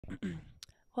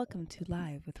Welcome to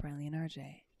Live with Rylie and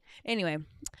RJ. Anyway,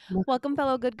 welcome,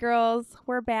 fellow good girls.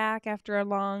 We're back after a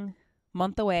long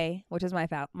month away, which is my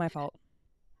fault.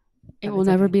 It will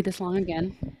never be this long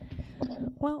again.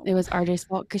 Well, it was RJ's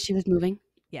fault because she was moving.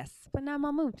 Yes, but now I'm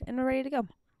all moved and we're ready to go.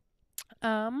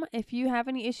 If you have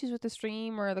any issues with the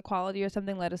stream or the quality or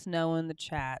something, let us know in the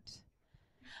chat.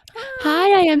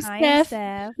 Hi, I am Steph.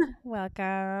 Steph.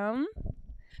 Welcome.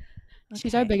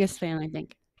 She's our biggest fan, I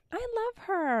think. I love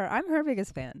her. I'm her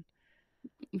biggest fan.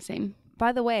 Same.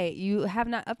 By the way, you have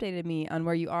not updated me on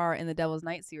where you are in the Devil's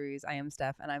Night series. I am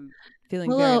Steph, and I'm feeling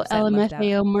very upset and left out.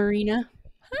 LMFAO Marina.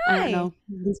 Hi. I don't know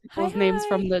these people's names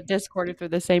from the Discord if they're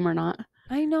the same or not.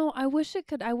 I know. I wish I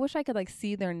could like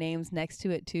see their names next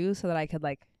to it too, so that I could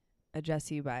like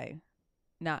address you by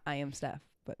not I am Steph,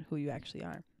 but who you actually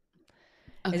are.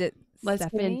 Okay. Is it Let's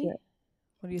Stephanie? Get into it.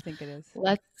 What do you think it is?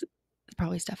 It's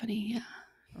probably Stephanie. Yeah.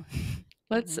 Okay.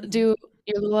 Let's do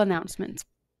your little announcements.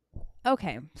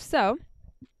 Okay, so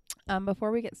before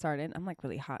we get started, I'm like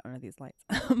really hot under these lights.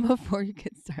 Before you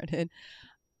get started,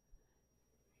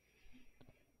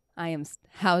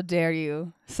 how dare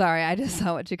you? Sorry, I just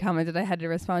saw what you commented. I had to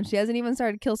respond. She hasn't even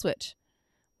started Kill Switch,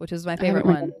 which is my favorite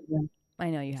one.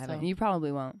 I know you haven't. So. You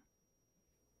probably won't.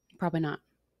 Probably not.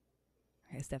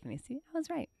 Okay, Stephanie, see, I was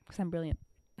right because I'm brilliant.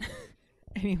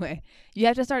 Anyway, you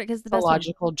have to start it because it's the best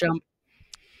logical jump.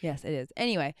 Yes, it is.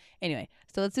 Anyway,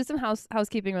 so let's do some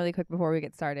housekeeping really quick before we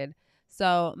get started.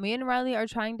 So me and Rylie are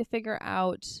trying to figure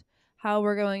out how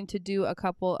we're going to do a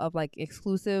couple of like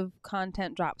exclusive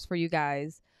content drops for you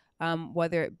guys,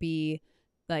 whether it be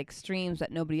like streams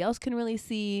that nobody else can really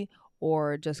see,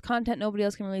 or just content nobody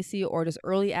else can really see, or just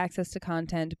early access to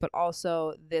content, but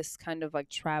also this kind of like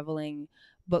traveling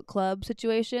book club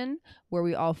situation where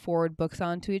we all forward books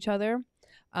on to each other.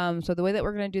 So the way that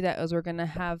we're going to do that is we're going to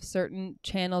have certain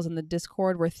channels in the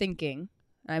Discord. We're thinking,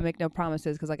 I make no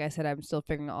promises because like I said, I'm still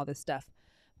figuring out all this stuff,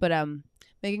 but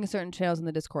making certain channels in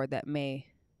the Discord that may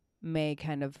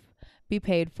kind of be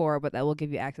paid for, but that will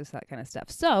give you access to that kind of stuff.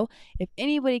 So if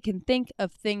anybody can think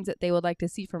of things that they would like to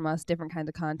see from us, different kinds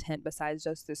of content besides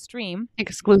just this stream,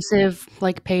 exclusive,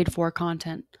 like paid for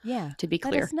content. Yeah. To be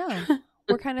clear. Let us know.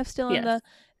 We're kind of still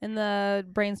in the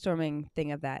brainstorming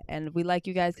thing of that, and we like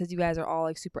you guys because you guys are all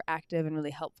like super active and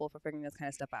really helpful for figuring this kind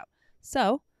of stuff out.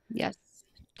 So yes,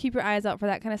 keep your eyes out for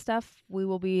that kind of stuff. We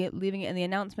will be leaving it in the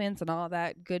announcements and all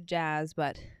that good jazz,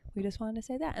 but we just wanted to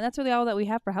say that, and that's really all that we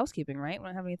have for housekeeping, right? We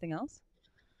don't have anything else.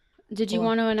 Did you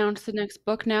want to announce the next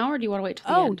book now, or do you want to wait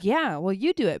till the end? Oh yeah, well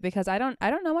you do it because I don't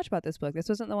know much about this book. This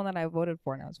wasn't the one that I voted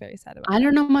for, and I was very sad about. I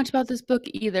don't know much about this book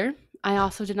either. I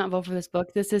also did not vote for this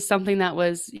book. This is something that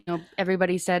was,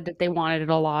 everybody said that they wanted it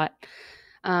a lot,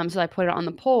 so I put it on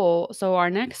the poll. So our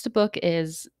next book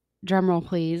is, drumroll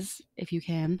please, if you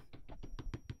can.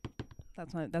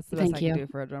 That's the best I can do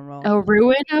for a drumroll. A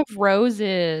Ruin of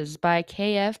Roses by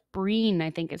K.F. Breen, I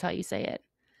think is how you say it.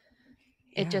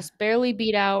 It just barely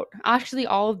beat out. Actually,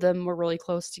 all of them were really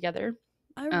close together.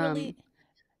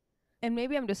 And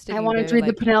maybe I'm just. I wanted to read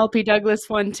the Penelope Douglas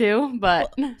one too,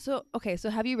 but so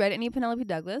have you read any Penelope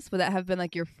Douglas? Would that have been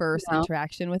like your first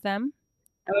interaction with them?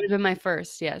 That would have been my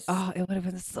first, yes. Oh, it would have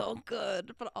been so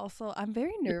good. But also, I'm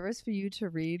very nervous for you to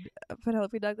read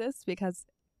Penelope Douglas because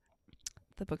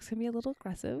the books can be a little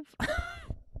aggressive.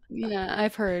 Yeah,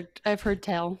 I've heard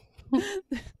tell.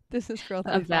 This is girl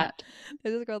that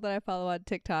I follow on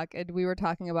TikTok, and we were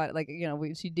talking about it, like,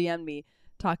 she DM'd me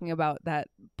talking about that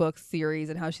book series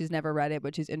and how she's never read it,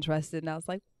 but she's interested. And I was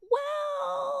like,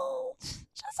 well,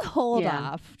 just hold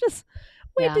off. Just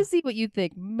wait to see what you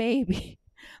think. Maybe.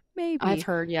 I've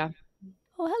heard, yeah.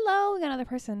 Oh, hello. We got another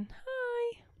person.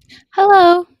 Hi.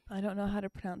 Hello. I don't know how to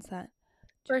pronounce that.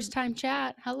 First time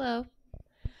chat. Hello.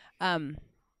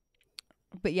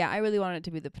 But yeah, I really wanted it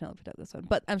to be the Penelope Douglas one,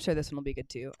 but I'm sure this one will be good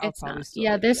too.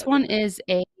 This one is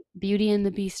a Beauty and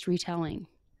the Beast retelling.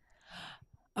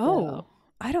 Oh,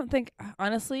 I don't think,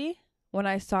 honestly, when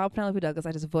I saw Penelope Douglas,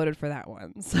 I just voted for that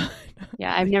one. So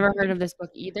yeah, I've never heard of this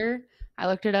book either. I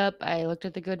looked it up. I looked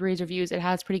at the Goodreads reviews. It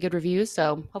has pretty good reviews,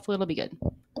 so hopefully it'll be good.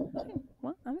 Okay,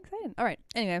 well, I'm excited. All right.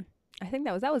 Anyway, I think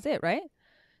that was it, right?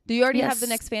 Do you already have the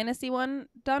next fantasy one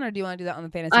done, or do you want to do that on the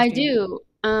fantasy stream? I do.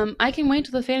 I can wait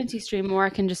till the fantasy stream, or I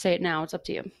can just say it now. It's up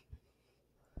to you.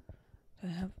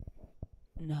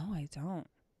 No, I don't.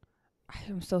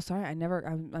 I'm so sorry. I'm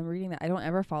reading that. I don't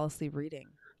ever fall asleep reading.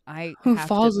 Who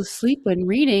falls asleep when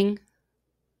reading?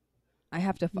 I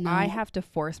have to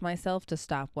force myself to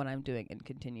stop what I'm doing and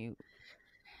continue.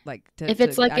 If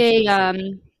it's like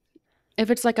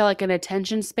an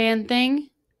attention span thing,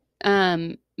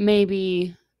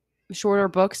 maybe shorter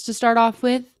books to start off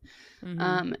with,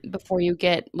 before you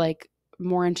get like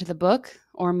more into the book,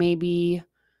 or maybe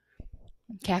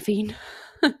caffeine,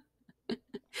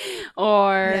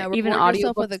 or even reward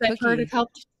yourself with audiobooks a I've heard have cookie.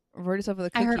 helped. Reward yourself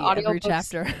with a I heard cookie every audiobooks.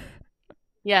 chapter. I'm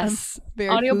Yes, very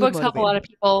food audiobooks help a lot motivated. of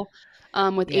people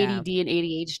with Yeah. ADD and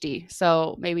ADHD.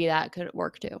 So maybe that could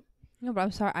work too. No, but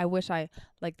I'm sorry. I wish I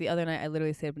like the other night. I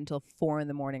literally stayed up until 4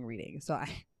 a.m. reading. So I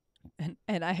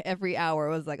every hour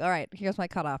was like, all right, here's my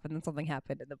cutoff, and then something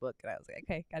happened in the book, and I was like,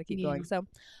 okay, gotta keep going. So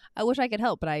I wish I could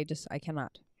help, but I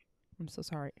cannot. I'm so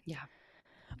sorry. Yeah.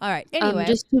 All right. Anyway,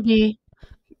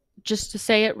 Just to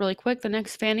say it really quick, the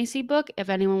next fantasy book, if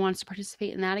anyone wants to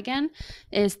participate in that again,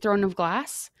 is Throne of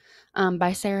Glass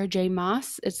by Sarah J.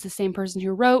 Maas. It's the same person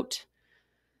who wrote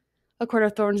A Court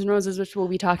of Thorns and Roses, which we'll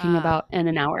be talking about in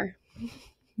an hour.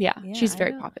 Yeah, she's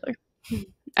very popular.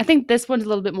 I think this one's a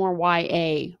little bit more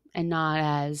YA and not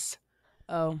as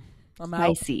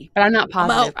spicy. But I'm not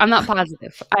positive. I'm not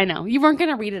positive. I know. You weren't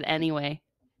going to read it anyway.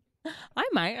 I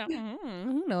might.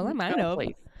 Who knows? I might have.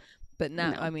 Please. But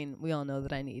now, I mean, we all know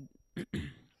that I need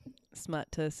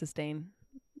smut to sustain.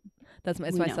 It's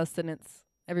my sustenance.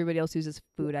 Everybody else uses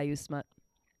food. I use smut.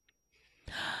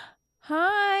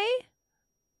 Hi.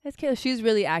 It's Kayla. She's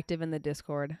really active in the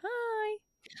Discord. Hi.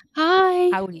 Hi.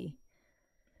 Howdy.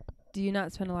 Do you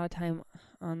not spend a lot of time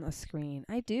on a screen?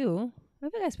 I do. I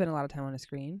think I spend a lot of time on a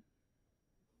screen.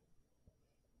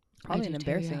 Probably an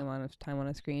embarrassing amount of time on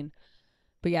a screen.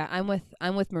 But yeah, I'm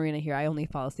with Marina here. I only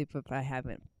fall asleep if I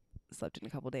haven't slept in a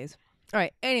couple days. All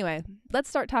right. Anyway, let's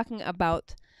start talking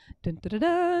about things we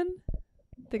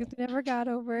never got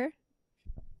over.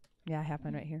 Yeah, I have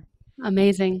mine right here.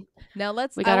 Amazing. Now I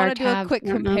want to do a quick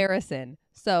comparison.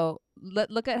 So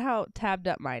look at how tabbed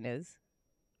up mine is,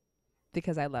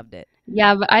 because I loved it.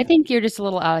 Yeah, but I think you're just a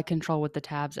little out of control with the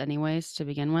tabs anyways to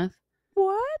begin with.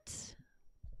 What?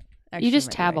 Actually, you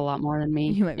just tab a lot more than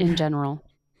me in general.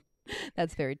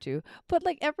 That's very true. But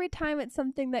like every time it's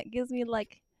something that gives me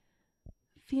like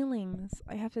feelings,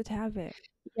 I have to tab it.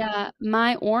 Yeah,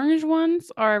 my orange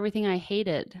ones are everything I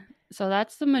hated. So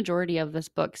that's the majority of this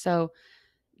book. So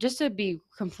just to be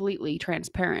completely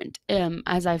transparent,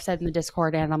 as I've said in the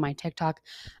Discord and on my TikTok,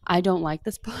 I don't like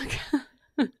this book.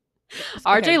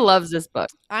 RJ loves this book.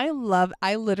 I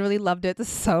literally loved it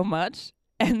so much.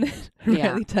 And then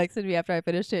Rylie texted me after I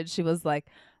finished it. She was like,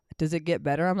 does it get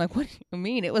better? I'm like, what do you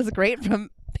mean? It was great from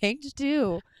page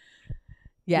 2.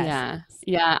 Yes.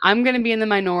 Yeah. I'm going to be in the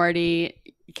minority.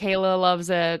 Kayla loves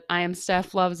it. I am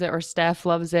Steph loves it, or Steph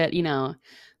loves it. You know,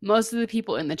 most of the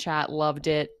people in the chat loved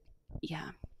it. Yeah.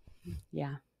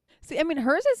 See, I mean,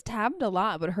 hers is tabbed a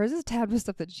lot, but hers is tabbed with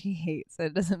stuff that she hates. So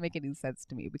it doesn't make any sense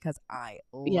to me because I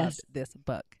loved this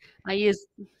book.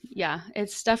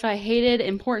 It's stuff I hated,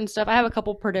 important stuff. I have a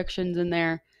couple predictions in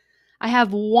there. I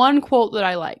have one quote that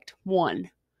I liked, and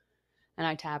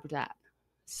I tabbed that.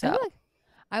 So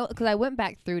because I went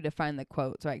back through to find the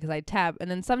quotes, right? Because I tab,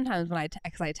 and then sometimes when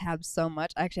because I tab so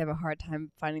much, I actually have a hard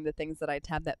time finding the things that I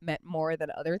tab that meant more than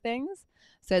other things.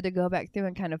 So I had to go back through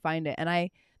and kind of find it.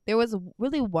 And there was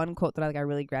really one quote that I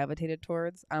really gravitated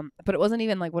towards, but it wasn't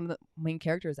even like one of the main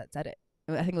characters that said it.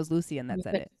 I think it was Lucian that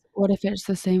said it. What if it's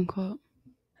the same quote?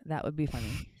 That would be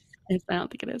funny. I don't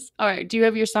think it is. All right. Do you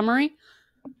have your summary?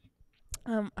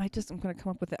 I'm gonna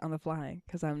come up with it on the fly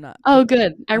because I'm not. Oh,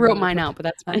 good. I wrote mine out, but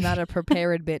that's fine. I'm not a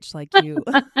prepared bitch like you.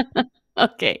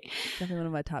 Okay. Definitely one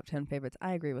of my top 10 favorites.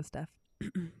 I agree with Steph.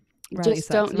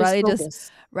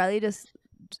 Rylie just.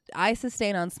 I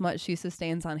sustain on smut. She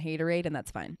sustains on haterade, and that's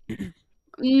fine.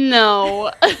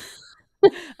 No.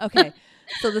 Okay.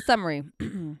 So the summary.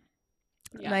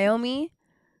 Naomi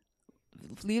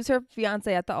leaves her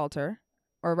fiance at the altar,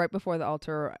 or right before the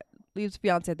altar, or leaves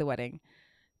fiance at the wedding.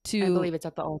 I believe it's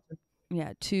at the altar.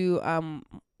 Yeah, to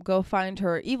go find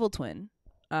her evil twin,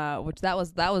 which that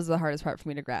was the hardest part for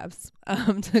me to grasp.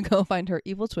 To go find her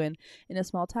evil twin in a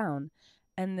small town,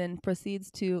 and then proceeds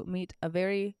to meet a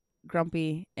very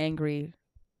grumpy, angry,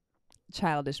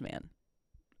 childish man,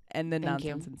 and then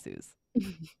nonsense ensues.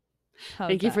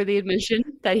 Thank you for the admission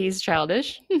that he's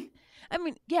childish. I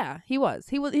mean, yeah, he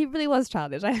really was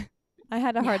childish. I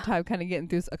had a hard time kind of getting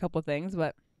through a couple of things,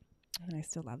 but I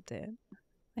still loved it.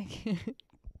 I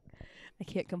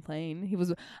can't complain.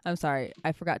 I'm sorry,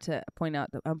 I forgot to point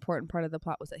out the important part of the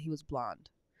plot was that he was blonde.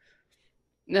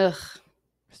 Ugh.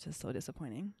 It's just so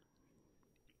disappointing.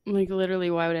 Like,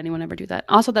 literally, why would anyone ever do that?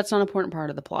 Also, that's not an important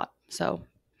part of the plot, so.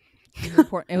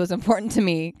 It was important to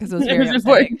me because it was very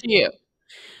important to you.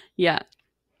 Yeah.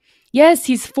 Yes,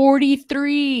 he's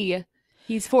 43.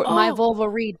 He's my vulva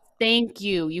read. Thank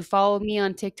you. You follow me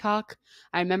on TikTok.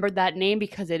 I remembered that name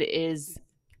because it is.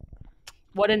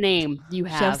 What a name you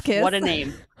have. Chef's kiss. What a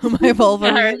name. My vulva.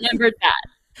 I remembered that.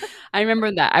 I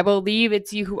remember that. I believe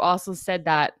it's you who also said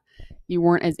that you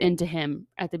weren't as into him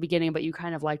at the beginning, but you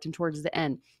kind of liked him towards the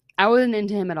end. I wasn't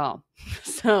into him at all.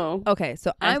 So Okay,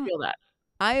 so I feel that.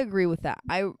 I agree with that.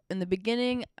 In the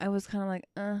beginning I was kind of like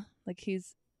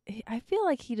I feel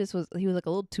like he was like a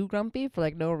little too grumpy for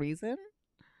like no reason.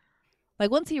 Like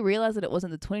once he realized that it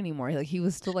wasn't the twin anymore, like he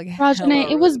was still like hella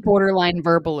Rajane, it was rude. borderline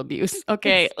verbal abuse.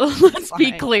 Okay, It's let's be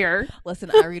fine. clear.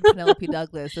 Listen, I read Penelope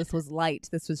Douglas. This was light.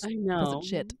 This I wasn't know.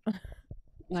 shit. It's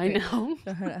I great. know.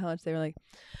 I heard how much they were like,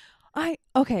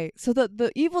 okay. So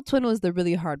the evil twin was the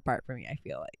really hard part for me. I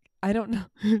feel like I don't know.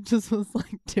 It just was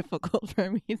like difficult for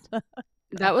me to.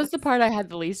 That was the part I had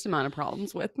the least amount of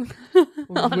problems with.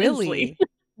 Honestly. Really?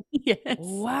 Yes.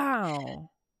 Wow.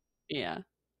 Yeah.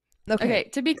 Okay. Okay,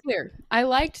 to be clear, I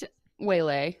liked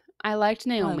Waylay. I liked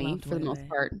Oh, I Naomi loved for the most Waylay.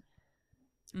 part.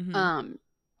 Mm-hmm.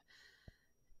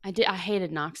 I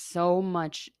hated Knox so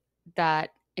much that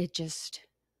it just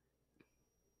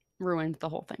ruined the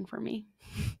whole thing for me,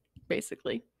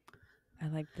 basically. I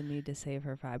like the need to save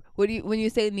her vibe. When you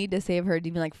say need to save her, do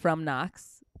you mean like from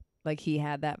Knox? Like he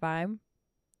had that vibe?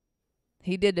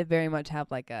 He did very much have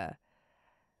like a.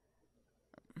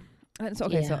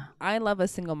 Okay, so Yeah. I love a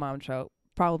single mom trope,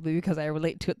 probably because I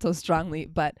relate to it so strongly.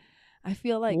 But I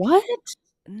feel like, What?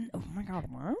 oh my god,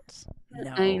 what?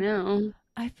 I No, know.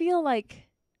 I feel like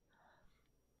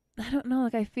I don't know.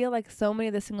 Like I feel like so many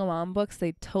of the single mom books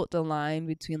they tote the line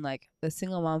between like the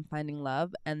single mom finding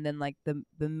love and then like the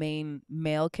main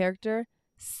male character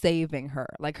saving her.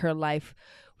 Like her life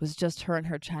was just her and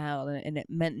her child, and it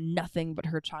meant nothing but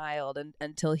her child, and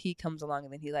until he comes along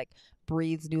and then he like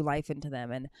breathes new life into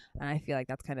them, and I feel like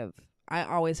that's kind of. I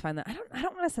always find that I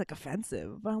don't want to say like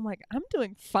offensive, but I'm like I'm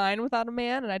doing fine without a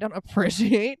man, and I don't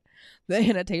appreciate the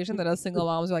annotation that us single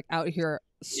moms are like out here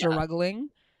Yeah. struggling.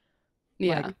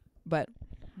 Yeah. Like, but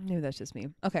maybe that's just me.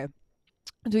 Okay.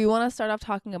 Do we want to start off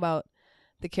talking about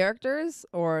the characters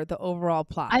or the overall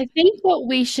plot? I think what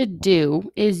we should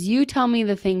do is you tell me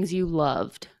the things you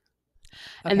loved.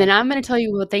 And then Okay. I'm going to tell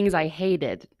you the things I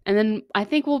hated. And then I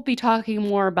think we'll be talking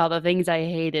more about the things I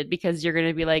hated because you're going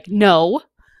to be like, no.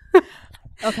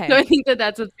 Okay. So I think that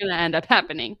that's what's going to end up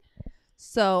happening.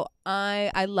 So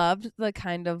I loved the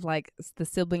kind of like the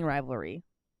sibling rivalry,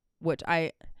 which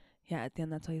yeah, at the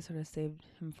end that's why you sort of saved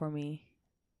him for me.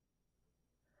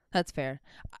 That's fair.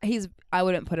 I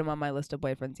wouldn't put him on my list of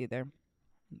boyfriends either.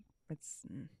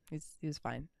 He's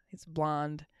fine. He's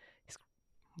blonde. He's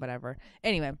whatever.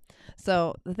 Anyway,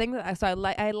 so the thing that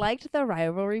I liked the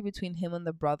rivalry between him and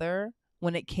the brother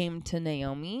when it came to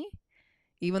Naomi.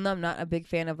 Even though I'm not a big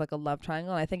fan of like a love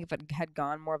triangle, I think if it had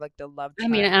gone more of like the love I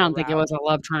mean, I triangle don't think it route, was a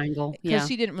love triangle. because Yeah.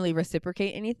 she didn't really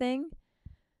reciprocate anything.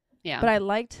 Yeah. But I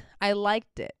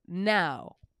liked it.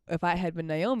 Now, if I had been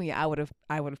Naomi, I would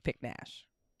have picked Nash.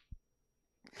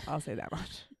 I'll say that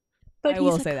much. But I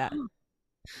will say that.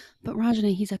 But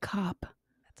Rajane, he's a cop.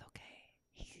 That's okay.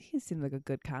 He seemed like a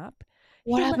good cop.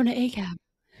 What happened to ACAB?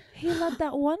 He let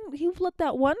that one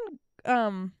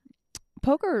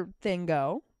poker thing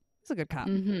go. He's a good cop.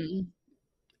 Mm-hmm.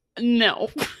 No.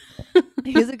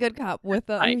 He's a good cop with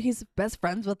he's best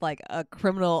friends with like a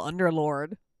criminal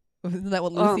underlord. Isn't that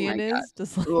what Lucian is?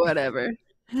 Just like whatever.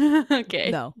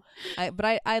 Okay. No.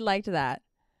 I liked that.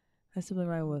 I sibling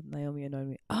rival with Naomi annoyed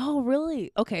me. Oh,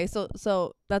 really? Okay, so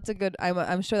that's a good.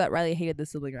 I'm sure that Rylie hated the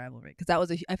sibling rivalry because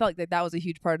I felt like that was a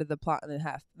huge part of the plot in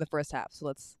the first half. So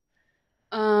let's.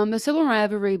 The sibling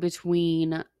rivalry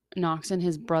between Knox and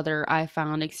his brother I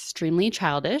found extremely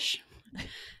childish.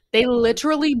 They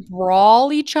literally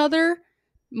brawl each other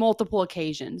multiple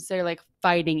occasions. They're like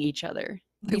fighting each other.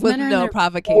 These with men are no in their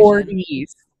provocation.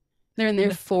 40s. They're in their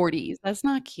 40s. That's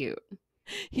not cute.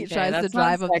 He Okay, tries to that's not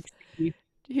drive up. sexy.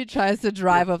 He tries to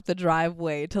drive up the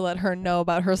driveway to let her know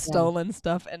about her stolen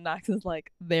stuff, and Knox is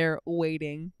like there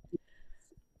waiting.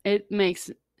 It makes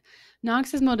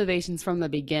Knox's motivations from the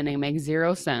beginning make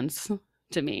zero sense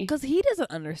to me. Because he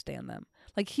doesn't understand them.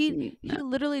 Like he No.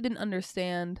 literally didn't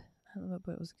understand. I don't know,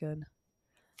 but it was good.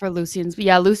 For Lucian's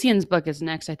book is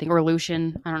next, I think, or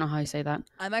Lucian. I don't know how you say that.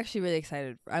 I'm actually really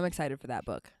excited. I'm excited for that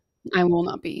book. I will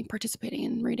not be participating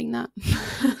in reading that.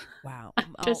 Wow.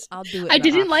 I'll do it. I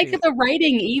didn't like the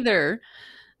writing either.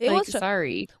 It was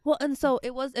sorry. Well, and so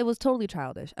it was totally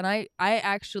childish. And I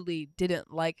actually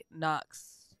didn't like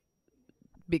Knox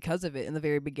because of it in the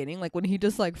very beginning. Like when he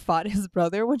just like fought his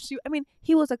brother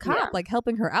he was a cop, like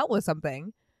helping her out with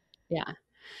something. Yeah.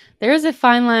 There is a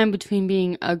fine line between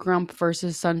being a grump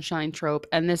versus sunshine trope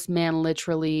and this man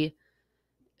literally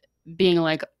being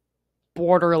like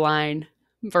borderline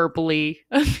verbally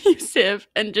abusive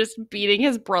and just beating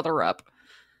his brother up.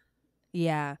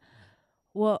 Yeah.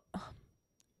 Well,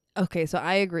 Okay, so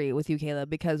I agree with you, Kayla,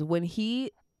 because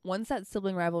once that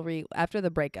sibling rivalry after the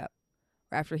breakup,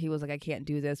 or after he was like, I can't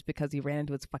do this because he ran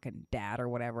into his fucking dad or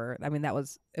whatever. I mean, that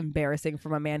was embarrassing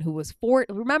from a man who was 40,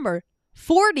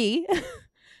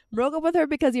 broke up with her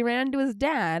because he ran into his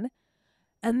dad.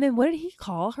 And then what did he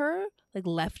call her? Like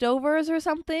leftovers or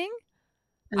something?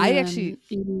 I actually,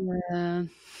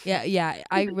 yeah,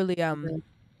 I really, I'm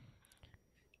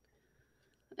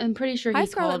pretty sure hi, he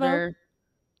Scarlet called Vogue. her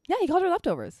Yeah, he called her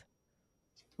leftovers.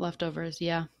 leftovers.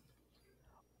 Yeah.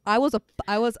 I was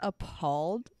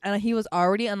appalled, and he was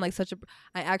already on like such a.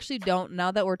 I actually don't,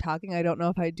 now that we're talking, I don't know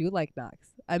if I do like Knox.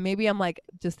 Maybe I'm like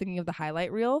just thinking of the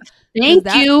highlight reel. Thank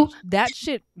you. That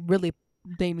shit really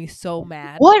made me so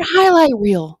mad. What highlight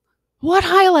reel? What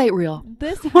highlight reel?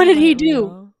 This What did he do?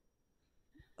 reel.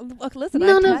 Look, listen,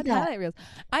 None I've of that. highlight reels.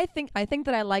 I think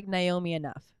that I like Naomi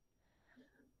enough.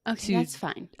 Okay, that's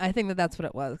fine. I think that's what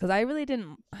it was, because I really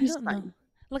didn't. I don't know.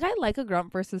 Like, I like a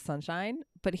Grump versus Sunshine,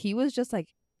 but he was just like,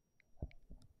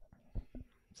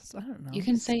 I don't know. You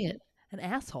can say it. An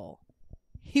asshole.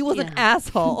 He was an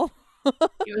asshole.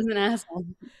 He was an asshole.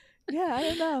 Yeah, I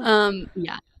don't know.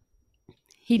 Yeah.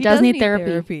 He does need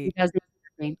therapy. He does need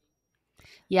therapy.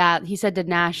 Yeah, he said, did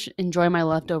Nash enjoy my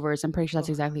leftovers? I'm pretty sure that's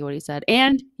exactly what he said.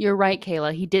 And you're right,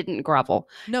 Kayla. He didn't grovel.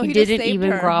 No, he didn't just saved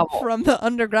even her grovel from the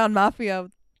underground mafia,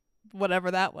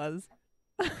 whatever that was.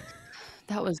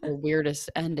 That was the weirdest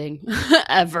ending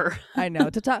ever. I know. So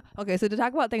to talk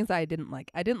about things that I didn't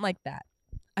like. I didn't like that.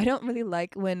 I don't really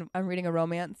like when I'm reading a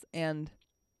romance and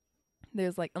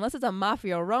there's like, unless it's a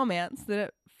mafia romance, that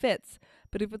it fits.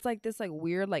 But if it's like this like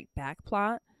weird like back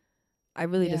plot, I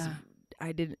really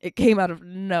it came out of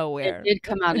nowhere. It did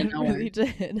come out of nowhere. It really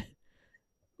did.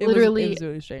 It was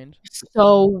really strange.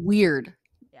 So weird.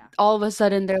 Yeah. All of a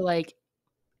sudden they're like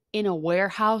in a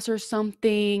warehouse or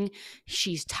something.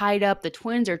 She's tied up. The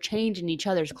twins are changing each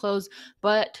other's clothes,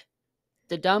 but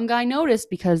the dumb guy noticed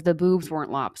because the boobs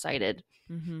weren't lopsided.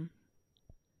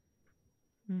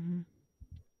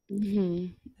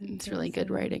 It's really good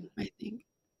writing, I think.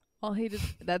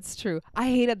 That's true. I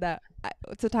hated that.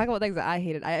 To talk about things that I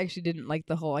hated, I actually didn't like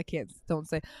the whole don't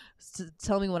say,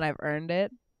 tell me when I've earned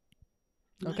it.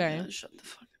 Okay. Shut the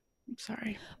fuck up. I'm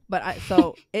sorry. But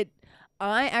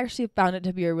I actually found it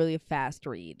to be a really fast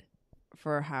read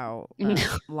for how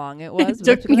long it was. It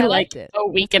took me like a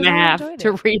week and a half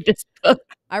to read this book.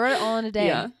 I read it all in a day.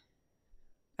 Yeah.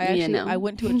 I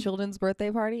went to a children's birthday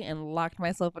party and locked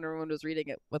myself in a room and was reading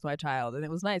it with my child. And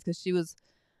it was nice because she was,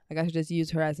 like, I should just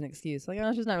use her as an excuse. Like,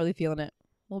 oh, she's not really feeling it.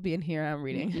 We'll be in here. I'm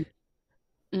reading.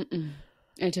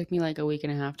 It took me like a week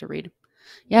and a half to read.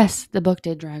 Yes, the book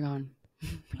did drag on.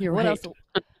 You're right.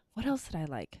 What else did I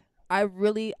like? I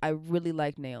really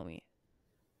like Naomi.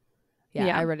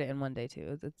 Yeah, I read it in one day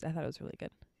too. I thought it was really good.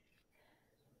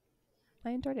 I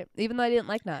enjoyed it, even though I didn't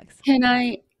like Knox.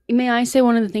 May I say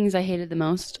one of the things I hated the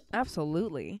most?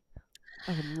 Absolutely.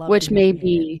 I would love Which may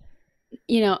be,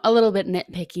 a little bit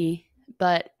nitpicky,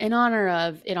 but in honor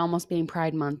of it almost being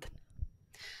Pride Month,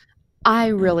 I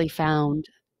really found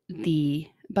the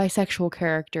bisexual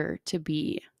character to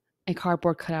be a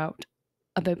cardboard cutout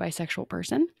of a bisexual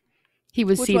person. He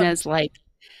was seen as like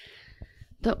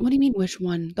what do you mean which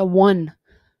one? The one.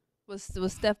 Was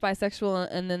Steph bisexual,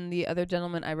 and then the other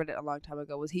gentleman, I read it a long time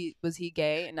ago, was he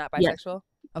gay and not bisexual?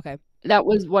 Yeah. Okay. That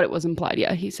was what it was implied.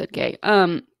 Yeah, he said gay.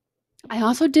 I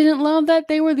also didn't love that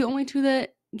they were the only two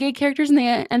gay characters and they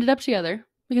ended up together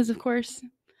because of course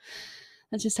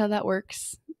that's just how that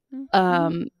works.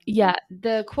 Yeah,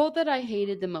 the quote that I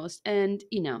hated the most, and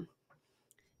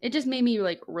it just made me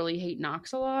like really hate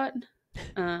Knox a lot.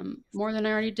 More than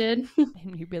I already did.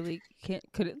 And you really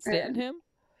couldn't stand him?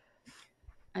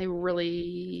 I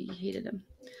really hated him.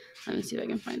 Let me see if I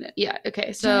can find it. Yeah,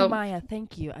 okay. So Jeremiah,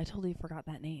 thank you. I totally forgot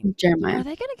that name. Jeremiah. Are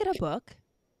they gonna get a book?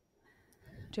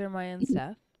 Jeremiah and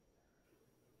Steph?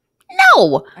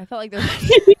 No! I felt like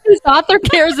this author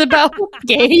cares about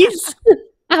gays.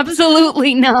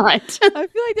 Absolutely not. I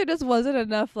feel like there just wasn't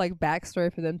enough like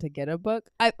backstory for them to get a book.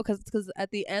 Because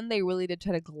at the end they really did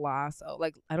try to gloss.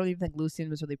 Like, I don't even think Lucian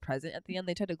was really present at the end.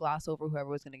 They tried to gloss over whoever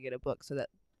was going to get a book so that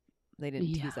they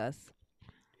didn't tease us.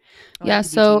 Yeah.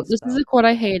 So this is a quote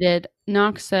I hated.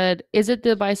 Knox said, "Is it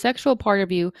the bisexual part of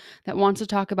you that wants to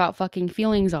talk about fucking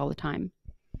feelings all the time?"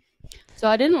 So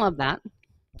I didn't love that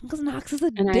because Knox is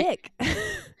a dick.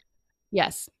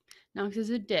 Yes, Knox is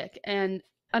a dick, and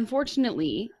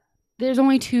unfortunately, there's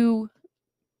only two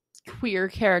queer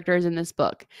characters in this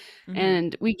book,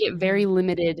 and we get very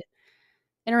limited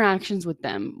interactions with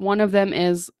them. One of them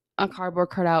is a cardboard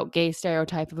cutout gay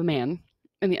stereotype of a man,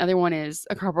 and the other one is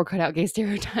a cardboard cutout gay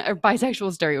stereotype or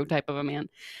bisexual stereotype of a man.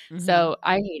 Mm-hmm. So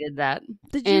I hated that.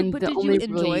 Did you? And But the did you only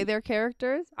enjoy really their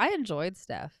characters? I enjoyed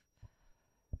Steph.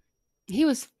 he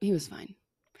was fine.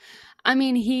 I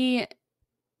mean, he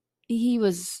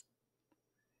was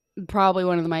probably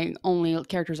one of my only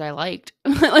characters I liked.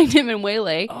 I liked him in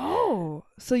Waylay. Oh,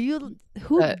 so who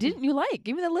But didn't you like?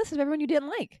 Give me the list of everyone you didn't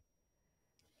like.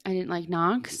 I didn't like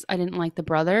Knox. I didn't like the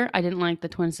brother. I didn't like the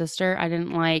twin sister. I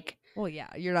didn't like Well, yeah,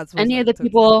 you're not supposed to any of like the the sister.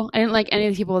 people. I didn't like any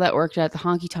of the people that worked at the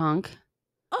honky tonk.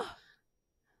 Oh,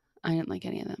 I didn't like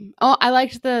any of them. Oh, I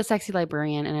liked the sexy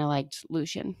librarian and I liked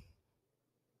Lucian.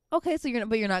 okay. So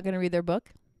you're not gonna read their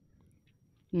book.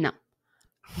 No.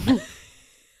 It's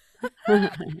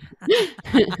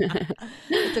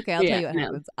okay. I'll tell you what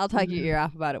happens. I'll talk your ear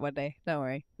off about it one day. Don't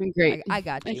worry. Great. I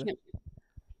got you.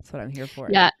 That's what I'm here for.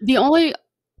 Yeah. The only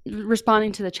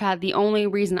responding to the chat, the only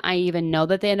reason I even know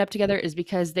that they end up together is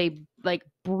because they like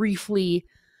briefly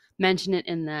mention it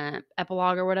in the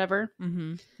epilogue or whatever.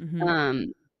 Mm-hmm. Mm-hmm.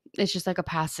 It's just like a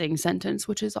passing sentence,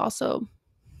 which is also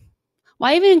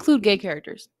why even include gay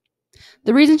characters.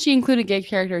 The reason she included gay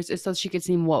characters is so she could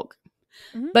seem woke,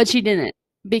 but she didn't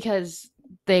because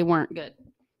they weren't good.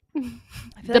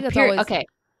 I feel like always... Okay,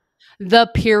 the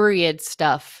period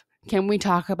stuff. Can we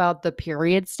talk about the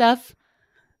period stuff?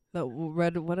 The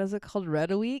what is it called?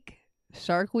 Red Week?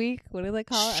 Shark Week? What do they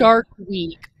call it? Shark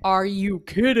Week. Are you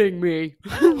kidding me?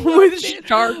 With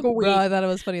Shark Week. Bro, I thought it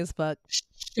was funny as fuck.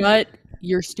 Shut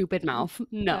your stupid mouth.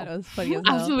 No. That was funny as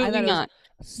hell. Absolutely not.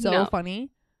 So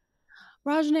funny.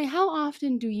 Rajane, how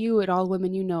often do you and all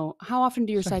women you know, how often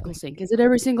do your cycles sync? Is it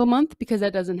every single month? Because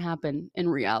that doesn't happen in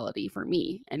reality for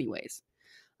me anyways.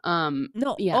 No.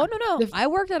 Yeah. Oh, no. I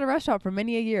worked at a restaurant for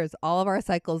many years. All of our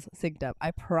cycles synced up.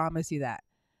 I promise you that.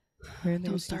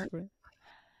 Don't start.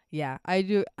 Yeah, I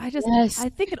do. I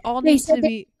think it all They needs said to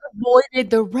be avoided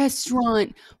the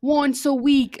restaurant once a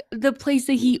week, the place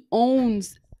that he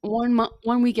owns 1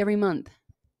 week every month.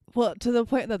 Well, to the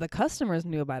point that the customers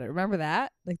knew about it. Remember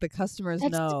that? Like the customers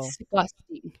know.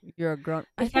 Disgusting. You're a grown.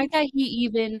 The fact that he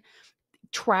even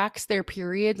tracks their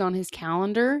periods on his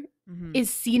calendar is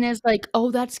seen as like,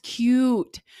 oh, that's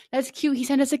cute. That's cute. He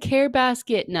sent us a care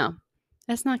basket. No,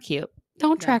 that's not cute.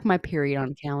 Don't track my period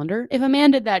on a calendar. If a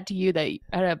man did that to you,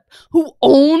 who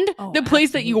owned the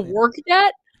place that you worked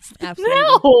at, absolutely.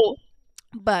 No.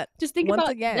 But just think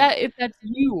about that if that's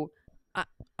you. I'm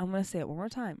gonna say it one more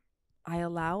time. I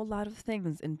allow a lot of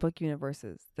things in book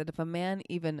universes that if a man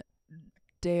even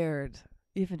dared,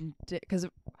 because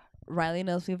Rylie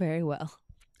knows me very well,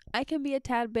 I can be a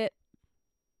tad bit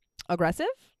aggressive.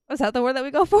 Is that the word that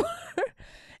we go for?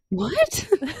 What?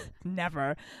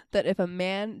 Never. That if a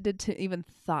man did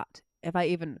if I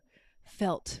even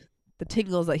felt the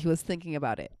tingles that he was thinking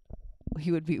about it,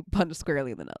 he would be punched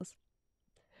squarely in the nose.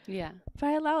 Yeah. But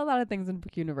I allow a lot of things in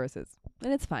book universes,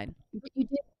 and it's fine. But you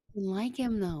didn't like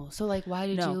him though, so like, why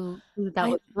did you think that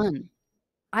was fun?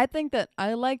 I think that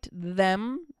I liked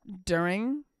them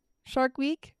during Shark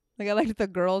Week. Like I liked the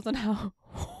girls and how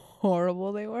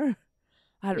horrible they were.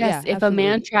 Yes, if a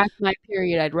man tracked my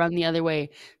period, I'd run the other way.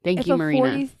 Thank you, Marina.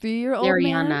 43-year-old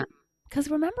man.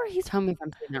 Because remember, tell me if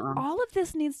I'm saying that wrong. All of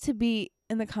this needs to be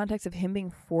in the context of him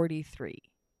being 43,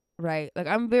 right? Like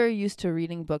I'm very used to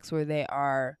reading books where they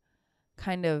are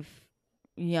kind of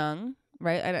young,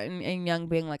 right? And young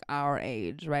being like our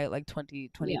age, right? Like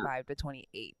 25 to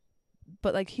 28.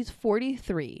 But like he's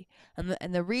 43,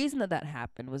 and the reason that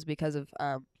happened was because of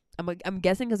I'm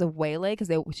guessing because of Waylay,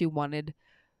 because she wanted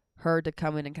her to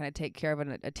come in and kind of take care of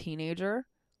a teenager,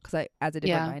 because as a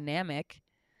different dynamic.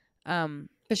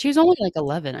 But she was only like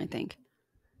 11, I think.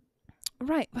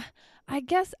 Right. I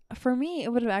guess for me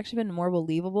it would have actually been more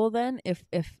believable then if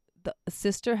the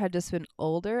sister had just been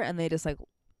older and they just like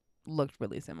looked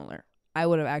really similar. I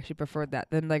would have actually preferred that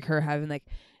than like her having like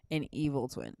an evil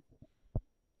twin.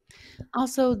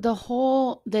 Also, the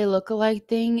whole they look alike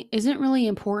thing isn't really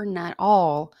important at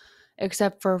all,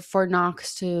 except for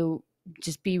Knox to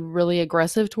just be really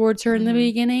aggressive towards her in the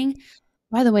beginning.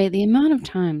 By the way, the amount of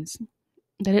times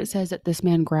that it says that this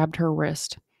man grabbed her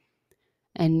wrist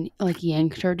and like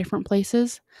yanked her different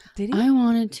places, did he? I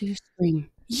wanted to scream.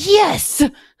 Yes.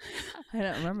 I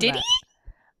don't remember. Did that.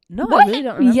 he? No, what? I really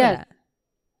don't remember that.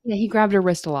 Yeah, he grabbed her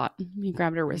wrist a lot. He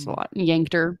grabbed her wrist a lot and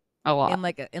yanked her a lot.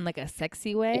 In like a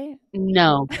sexy way?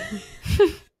 No.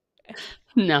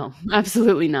 No,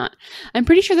 absolutely not. I'm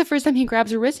pretty sure the first time he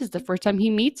grabs her wrist is the first time he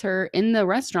meets her in the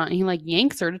restaurant, and he like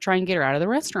yanks her to try and get her out of the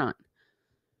restaurant.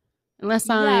 Unless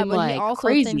I'm but like he also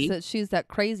crazy. Thinks that she's that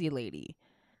crazy lady.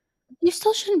 You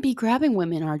still shouldn't be grabbing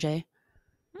women, RJ.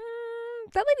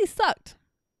 That lady sucked.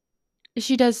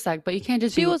 She does suck, but you can't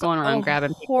just She be was going a around grabbing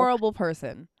people. horrible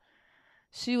person.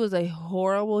 She was a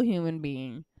horrible human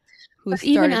being who But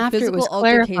even started after it physical was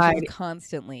altercations clarified,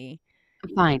 constantly.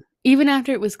 fine. Even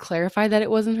after it was clarified that it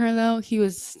wasn't her, though, he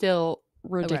was still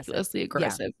Aggressive. ridiculously Yeah.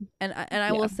 aggressive. And I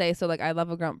Yeah. will say, so like I love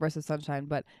a Grump versus Sunshine,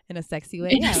 but in a sexy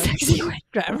way. In a Yeah, sexy way.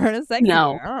 grab her in a sexy way.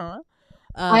 No. I don't know.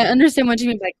 I understand what you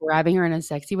mean by grabbing her in a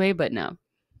sexy way, but no.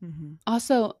 Mhm.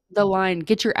 Also, the line,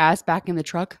 "Get your ass back in the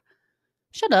truck."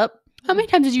 Shut up. How many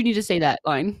times did you need to say that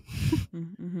line?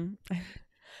 Mhm.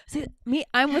 See, me,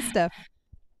 I'm with Steph.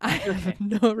 I have Okay.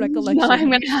 no Now recollection. I'm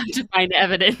gonna have to find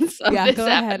evidence of Yeah, this go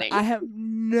ahead. happening. I have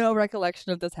no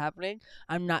recollection of this happening.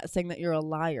 I'm not saying that you're a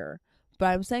liar, but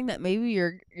I'm saying that maybe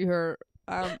you're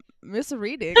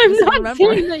misreading, I'm not misremembering.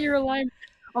 saying that you're a liar.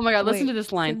 Oh my god, listen to Wait,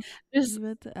 this line. since This you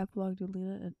met the epilogue to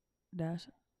Lena and Nash.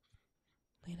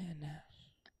 Lena and Nash.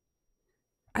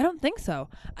 I don't think so.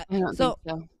 I don't think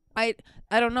so.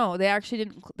 I don't know. They actually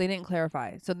didn't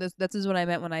clarify. So this is what I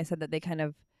meant when I said that they kind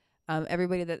of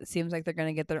everybody that seems like they're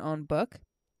gonna get their own book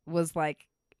was like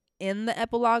in the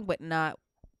epilogue, but not.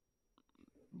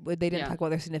 They didn't talk about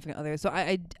their significant others. So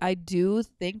I do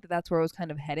think that that's where it was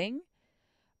kind of heading.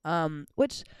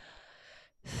 Which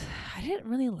I didn't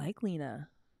really like Lena.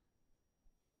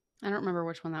 I don't remember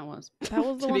which one that was. That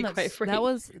was the one that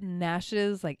was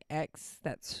Nash's like ex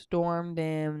that stormed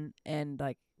in and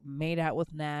like made out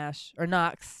with Nash or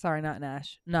Knox. Sorry, not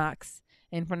Nash. Knox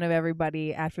in front of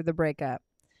everybody after the breakup,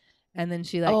 and then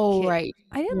she like. Right.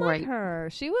 I didn't like her.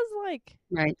 She was like.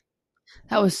 Right.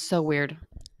 That was so weird.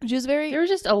 She was very. There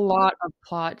was just a lot of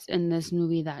plots in this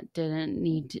movie that didn't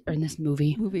need to, or in this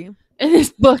movie. In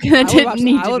this book that didn't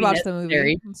need to be necessary. I would watch the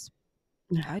movie.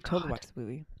 I totally watched the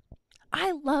movie.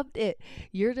 I loved it.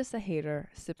 You're just a hater,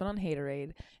 sipping on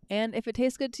haterade. And if it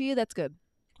tastes good to you, that's good.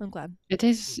 I'm glad. It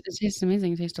tastes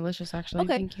amazing. It tastes delicious, actually.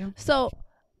 Okay. Thank you. So,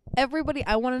 everybody,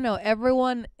 I want to know,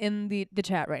 everyone in the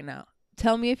chat right now,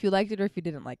 tell me if you liked it or if you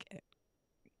didn't like it.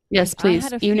 Yes, please. I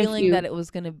had a feeling that it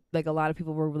was going to, like, a lot of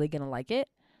people were really going to like it.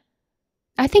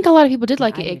 I think a lot of people did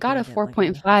like it. It got a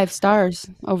 4.5 stars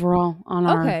overall on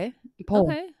our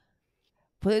poll. Okay.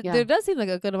 But there does seem like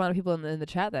a good amount of people in the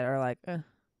chat that are like,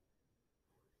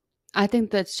 I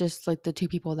think that's just like the two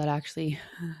people that actually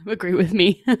agree with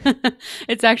me.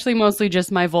 It's actually mostly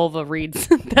just my vulva reads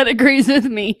that agrees with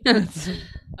me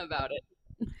about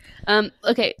it.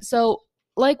 Okay, so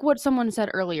like what someone said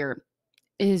earlier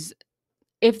is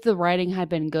if the writing had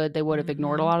been good, they would have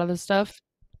ignored a lot of the stuff.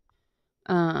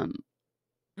 I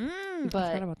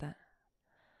forgot about that.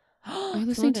 Are you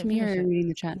listening to me or are you reading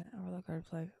the chat? Overlook red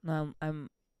flag. No, I'm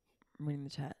reading the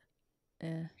chat.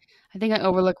 I think I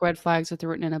overlook red flags if they're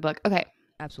written in a book. Okay.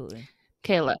 Absolutely.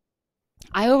 Kayla,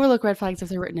 I overlook red flags if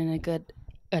they're written in a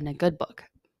good book.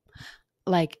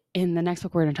 Like in the next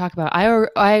book we're going to talk about,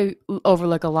 I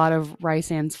overlook a lot of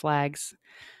Rysand's flags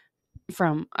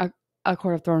from a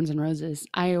Court of Thorns and Roses.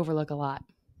 I overlook a lot.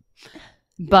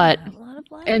 But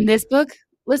in this book,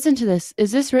 listen to this.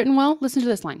 Is this written well? Listen to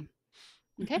this line.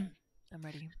 Okay? I'm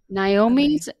ready.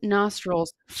 Naomi's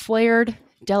nostrils flared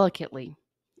delicately.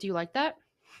 Do you like that?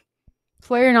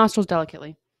 Flare your nostrils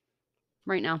delicately.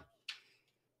 Right now.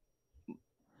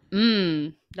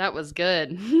 That was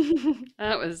good.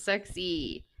 That was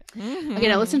sexy. Okay,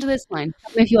 now listen to this line.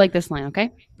 Tell me if you like this line,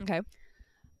 okay? Okay.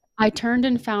 I turned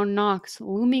and found Knox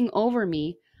looming over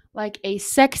me like a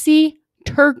sexy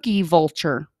turkey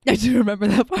vulture. I do remember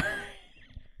that part.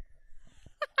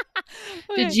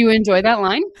 Okay. Did you enjoy that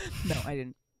line? No, I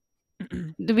didn't.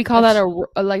 Did we call that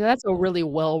that's a really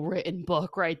well written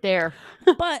book right there?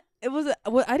 But it was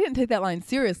I didn't take that line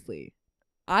seriously.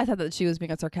 I thought that she was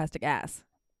being a sarcastic ass.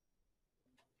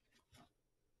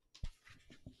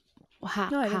 How?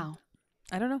 No, how?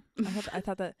 I don't know. I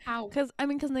thought that how? Because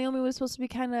Naomi was supposed to be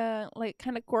kind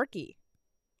of quirky,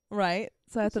 right?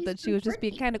 So I thought that she was just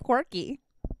being kind of quirky.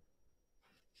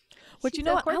 But you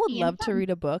know what? I would love to read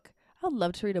a book. I would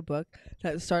love to read a book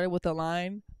that started with the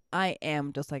line, "I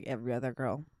am just like every other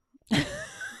girl."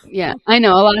 Yeah, I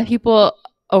know. A lot of people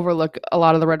overlook a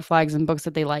lot of the red flags in books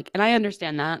that they like. And I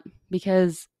understand that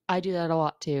because I do that a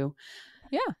lot too.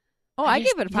 Yeah. Oh, I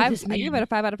gave it a 5. I gave it a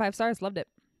 5 out of 5 stars. Loved it.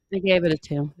 I gave it a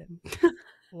 2.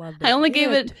 Loved it. I only gave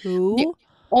it 2. The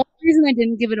only reason I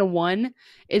didn't give it a 1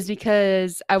 is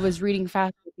because I was reading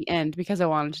fast at the end because I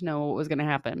wanted to know what was going to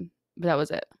happen. But that was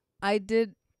it. I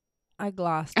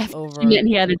glossed over. And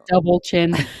he had a double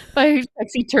chin by a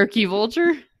sexy turkey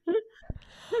vulture.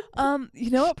 You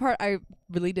know what part I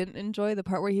really didn't enjoy? The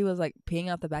part where he was like peeing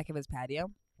out the back of his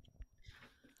patio.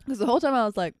 Because the whole time I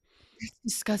was like, "It's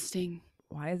disgusting.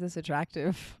 Why is this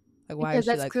attractive? Like, why is Because she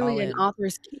that's like all clearly an in?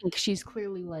 author's kink. She's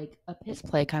clearly like a piss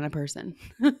play kind of person.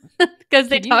 Because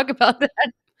they Can you talk about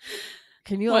that.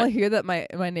 can you all What? hear that my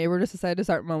neighbor just decided to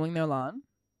start mowing their lawn?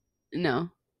 No,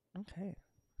 Okay.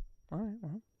 All right.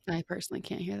 Well, I personally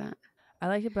can't hear that. I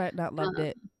liked it, but not loved Uh,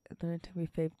 it. Then it took me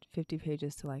 50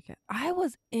 pages to like it. I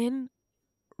was in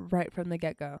right from the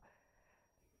get go.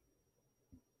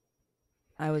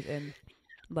 I was in.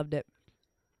 Loved it.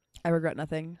 I regret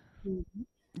nothing.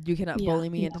 You cannot yeah, bully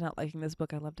me into not liking this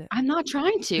book. I loved it. I'm not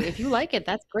trying to. If you like it,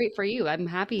 that's great for you. I'm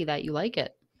happy that you like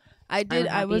it. I I'm did.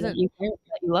 I happy that wasn't. you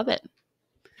love it.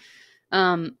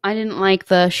 I didn't like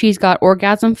the she's got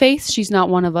orgasm face. She's not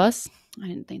one of us. I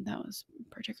didn't think that was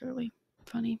particularly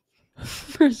funny,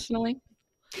 personally.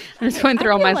 I'm just going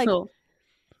through all my little.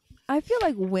 I feel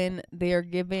like when they are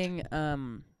giving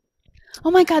Oh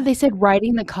my god! They said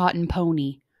riding the cotton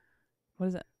pony, what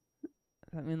is it?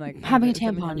 Does that mean like having a does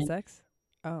that mean tampon having in. sex?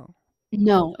 Oh.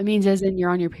 No, it means as in you're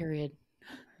on your period.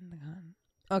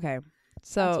 Okay. That's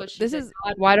So what she this said. is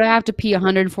God, why do I have to pee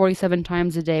 147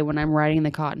 times a day when I'm riding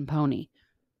the cotton pony?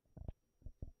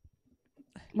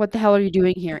 What the hell are you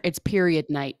doing here? It's period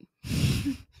night.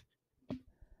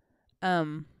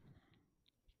 I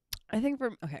think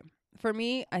for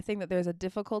me, I think that there's a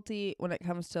difficulty when it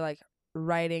comes to like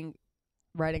writing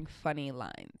funny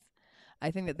lines.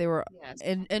 I think that they were Yes.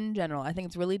 in general, I think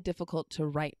it's really difficult to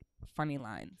write funny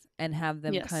lines and have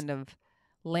them Yes. kind of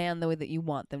land the way that you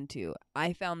want them to.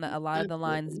 I found that a lot of the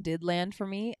lines did land for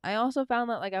me. I also found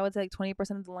that like I would say like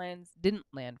 20% of the lines didn't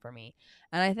land for me.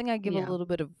 And I think I give a little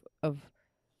bit of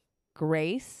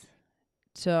grace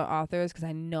to authors because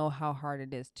I know how hard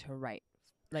it is to write.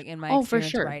 Like in my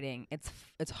experience writing,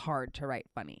 it's hard to write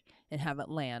funny and have it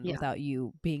land without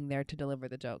you being there to deliver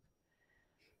the joke.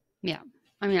 Yeah.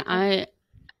 I mean,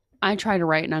 I try to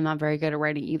write and I'm not very good at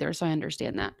writing either, so I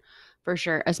understand that for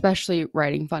sure, especially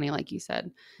writing funny like you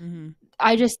said. Mm-hmm.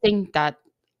 I just think that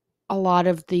a lot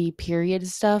of the period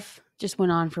stuff just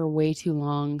went on for way too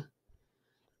long.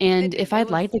 And if I'd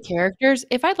liked the characters,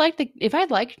 if I'd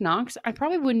liked Knox, I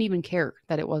probably wouldn't even care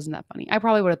that it wasn't that funny. I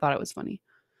probably would have thought it was funny.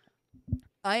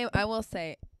 I will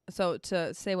say, so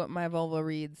to say what my vulva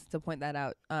reads, to point that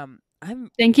out,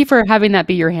 Thank you for having that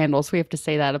be your handle, so we have to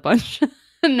say that a bunch.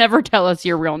 Never tell us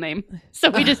your real name.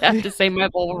 So we just have to say my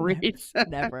vulva reads.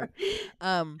 Never.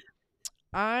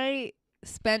 I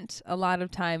spent a lot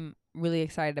of time really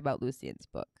excited about Lucien's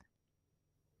book.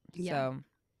 Yeah. So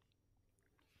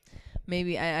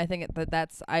maybe I think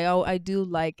that's I do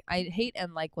like, I hate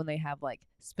and like when they have like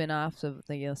spin-offs of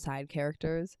the side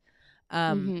characters.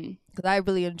 Because I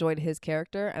really enjoyed his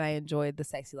character and I enjoyed the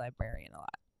sexy librarian a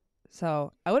lot.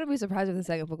 So I wouldn't be surprised if the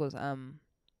second book was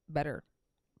better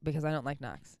because I don't like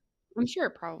Knox. I'm sure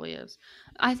it probably is.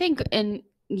 I think, and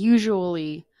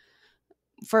usually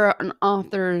for an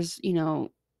author's,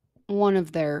 one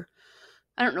of their,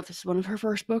 I don't know if this is one of her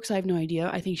first books. I have no idea.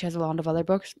 I think she has a lot of other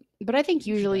books, but I think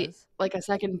usually like a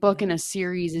second book in a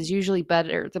series is usually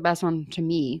better, the best one to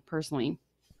me personally.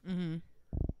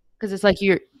 Because it's like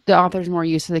the author's more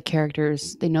used to the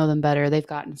characters. They know them better. They've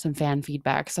gotten some fan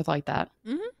feedback, stuff like that.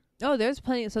 Oh, there's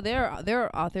plenty. So there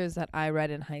are authors that I read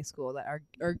in high school that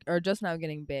are just now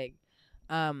getting big.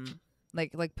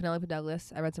 Like Penelope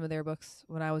Douglas. I read some of their books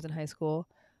when I was in high school.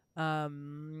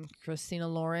 Christina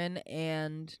Lauren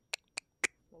and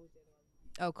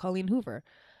Colleen Hoover.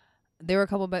 There were a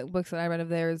couple books that I read of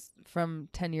theirs from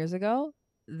 10 years ago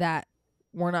that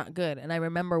were not good. And I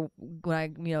remember when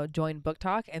I, joined Book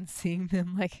Talk and seeing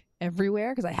them like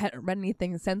everywhere because I hadn't read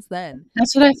anything since then.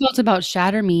 That's what I felt about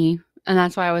Shatter Me. And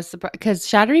that's why I was surprised because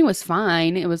Shatter Me was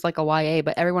fine. It was like a YA,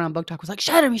 but everyone on Book Talk was like,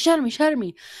 Shatter Me, Shatter Me, Shatter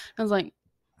Me. I was like,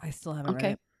 I still haven't read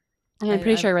it. I'm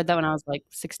pretty sure I read that when I was like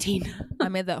 16. I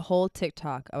made that whole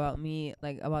TikTok about me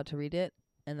like about to read it,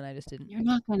 and then I just didn't. You're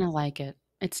not gonna like it.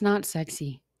 It's not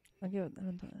sexy. I'll give it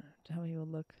how you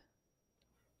would look.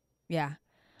 Yeah.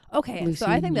 Okay, Lucien, so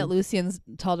I think that Lucien's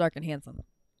tall, dark, and handsome.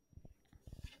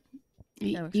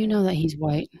 You know that he's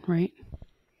white, right?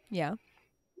 Yeah.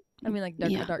 I mean, like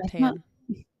dark tan.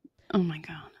 Oh my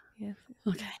god. Yeah.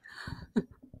 Okay.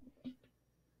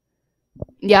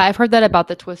 Yeah, I've heard that about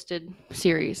the Twisted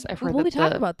series. I've heard we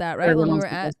talked about that, right? When we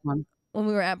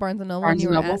were at Barnes and Noble, and you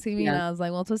were asking me, and I was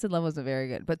like, "Well, Twisted Love wasn't very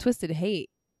good, but Twisted Hate,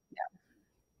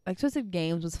 like Twisted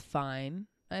Games was fine."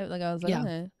 I was like,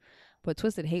 okay. But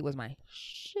Twisted Hate was my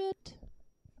shit.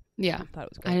 Yeah, I thought it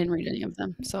was good. I didn't read any of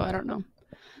them, so I don't know.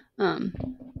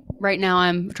 Right now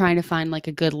I'm trying to find like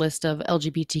a good list of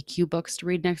LGBTQ books to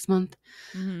read next month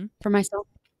for myself,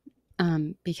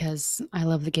 because I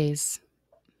love the gays.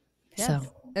 Yes. So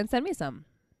and send me some.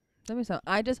 Let me know.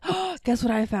 I just guess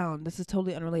what I found. This is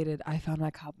totally unrelated. I found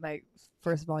my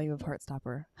first volume of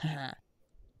Heartstopper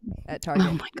at Oh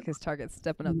Target my because Target's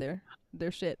stepping up god.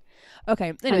 their shit. Okay.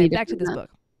 I Anyway, need to back to find this that. book.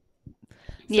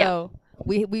 Yeah. So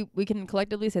we can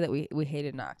collectively say that we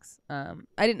hated Knox. I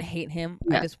didn't hate him.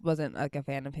 I Yes. just wasn't like a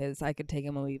fan of his. I could take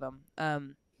him or leave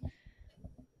him.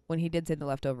 When he did say the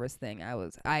leftovers thing,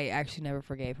 I actually never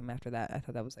forgave him after that. I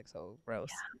thought that was like so gross.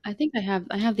 I think I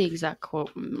have the exact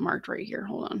quote marked right here.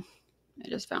 Hold on. I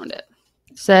just found it.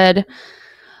 Said,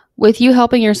 with you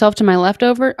helping yourself to my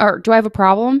leftover, or do I have a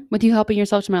problem with you helping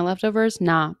yourself to my leftovers?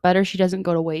 Nah, better she doesn't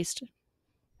go to waste.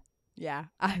 Yeah,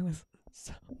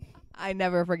 I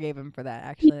never forgave him for that.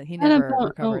 Actually, he Kind of never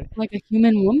recovered. like a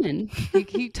human woman. He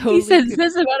He totally says could.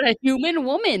 this about a human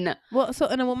woman. Well, so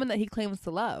in a woman that he claims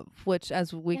to love, which,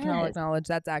 as we can all Yes. acknowledge,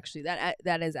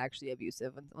 that is actually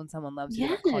abusive. When someone loves you,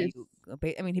 they don't call Yes. you.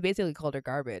 I mean, he basically called her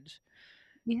garbage.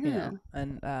 Yeah.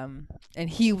 And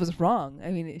he was wrong. I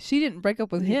mean, she didn't break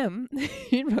up with him.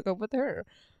 He broke up with her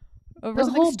over The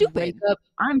something whole stupid. breakup,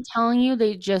 I'm telling you,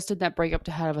 they just did that breakup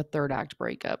to have a third act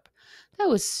breakup. That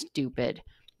was stupid.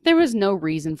 There was no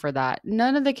reason for that.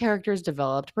 None of the characters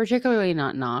developed, particularly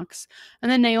not Knox.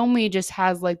 And then Naomi just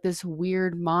has like this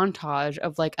weird montage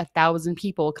of like 1,000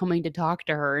 people coming to talk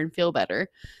to her and feel better.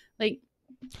 Like,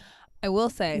 I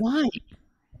will say, why?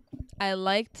 I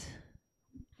liked.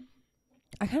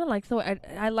 I kind of liked the way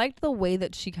I liked the way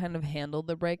that she kind of handled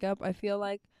the breakup. I feel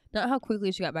like not how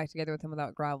quickly she got back together with him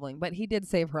without groveling, but he did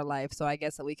save her life, so I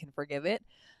guess that we can forgive it.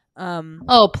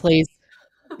 Oh, please.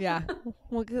 Yeah,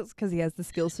 well, because he has the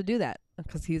skills to do that.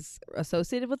 Because he's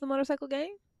associated with the motorcycle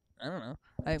gang. I don't know.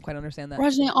 I didn't quite understand that.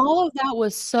 Rajni, all of that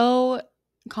was so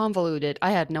convoluted.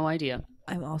 I had no idea.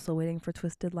 I'm also waiting for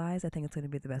Twisted Lies. I think it's going to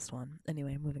be the best one.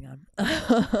 Anyway, moving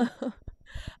on.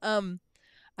 um,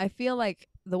 I feel like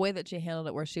the way that she handled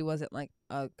it, where she wasn't like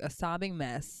a sobbing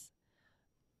mess,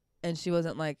 and she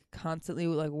wasn't like constantly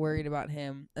like worried about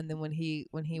him. And then when he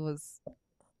was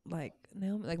like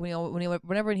Naomi, like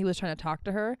whenever he was trying to talk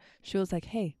to her, she was like,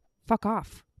 "Hey, fuck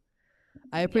off."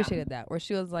 I appreciated that, where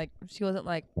she wasn't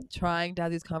like trying to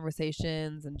have these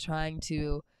conversations and trying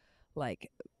to like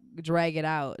drag it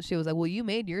out. She was like, "Well, you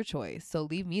made your choice, so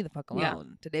leave me the fuck Yeah.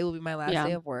 alone. Today will be my last Yeah.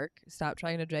 day of work. Stop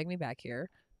trying to drag me back here.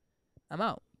 I'm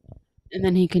out." And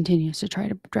then he continues to try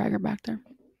to drag her back there.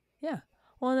 Yeah.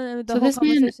 Well, and then the So whole this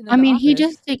man, conversation in I the mean, he office.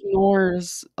 just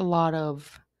ignores a lot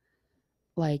of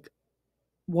like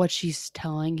what she's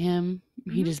telling him.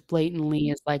 He Mhm. just blatantly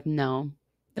is like, no,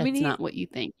 I mean, that's not what you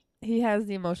think. he has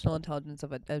the emotional intelligence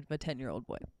of a 10-year-old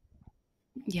boy.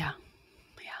 Yeah.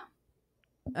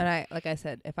 And like I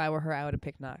said, if I were her, I would have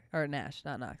picked Nash,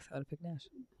 not Knox. I would have picked Nash.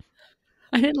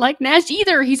 I didn't like Nash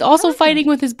either. He's also like fighting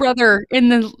Nash. with his brother in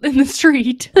the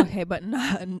street. Okay, but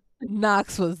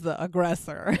Knox was the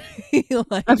aggressor.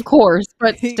 Of course,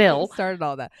 but he still. started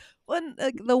all that. When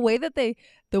like the way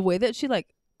that she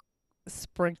like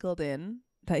sprinkled in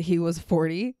that he was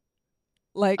 40,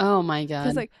 like, Oh my god.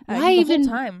 because like Why the whole even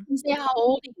time, say how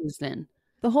old he is then?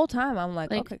 I'm like,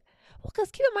 Like, okay. Well,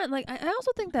 because keep in mind, like, I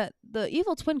also think that the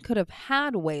evil twin could have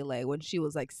had Waylay when she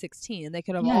was like 16, and they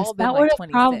could have yes, all been that like would have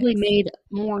probably 26. made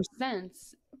more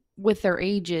sense with their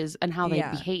ages and how they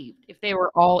Yeah. behaved if they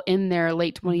were all in their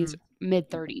late 20s, mid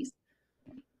 30s.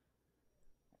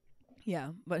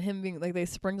 Yeah, but him being like, they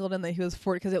sprinkled in that he was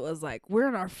 40 because it was like, we're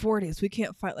in our 40s, we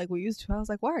can't fight like we used to. I was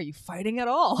like, why are you fighting at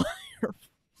all?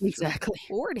 Exactly.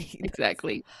 40.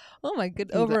 Exactly. Oh my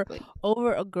goodness. Exactly.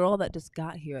 Over a girl that just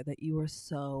got here that you were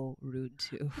so rude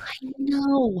to.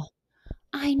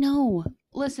 I know.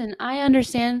 Listen, I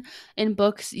understand in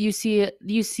books you see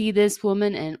this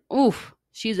woman and oof,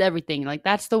 she's everything. Like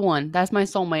that's the one. That's my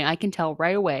soulmate. I can tell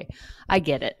right away. I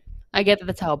get it. I get that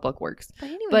that's how a book works. But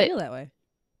he didn't even But feel that way.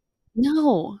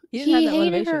 no, He didn't have he that hated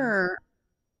motivation. her.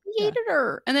 He Yeah. hated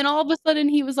her. And then all of a sudden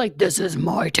he was like, "This is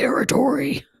my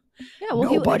territory." Yeah, well,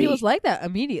 he was like that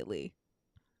immediately.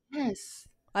 Yes.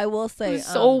 I will It say, was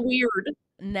so weird.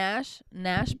 Nash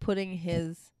putting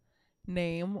his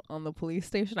name on the police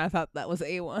station, I thought that was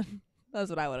A1.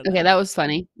 That's what I would have done. Okay, that was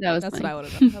funny. That's what funny. I would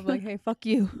have done. I'm like, hey, fuck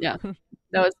you. Yeah.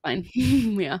 That was fine.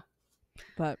 Yeah.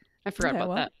 But I forgot okay, about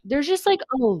well. that. There's just like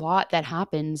a lot that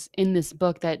happens in this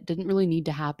book that didn't really need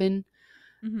to happen.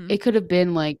 Mm-hmm. It could have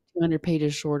been like 200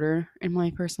 pages shorter, in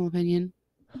my personal opinion.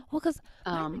 Well, because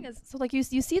my thing is, so like you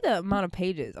see the amount of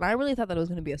pages, and I really thought that it was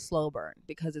going to be a slow burn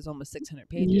because it's almost 600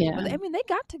 pages. Yeah. But I mean, they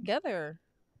got together.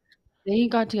 They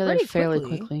got together pretty fairly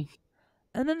quickly. quickly.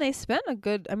 And then they spent like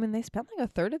a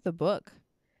third of the book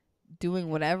doing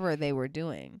whatever they were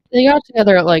doing. They got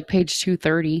together at like page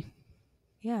 230.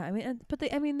 Yeah, I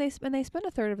mean, they spent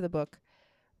a third of the book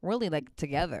really like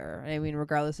together. I mean,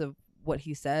 regardless of what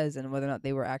he says and whether or not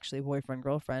they were actually boyfriend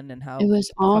girlfriend and It how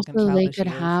was fucking also they childish could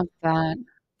he is. have that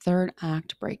third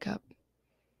act breakup.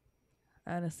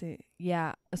 Honestly,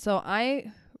 yeah. So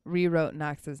I rewrote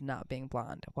Knox as not being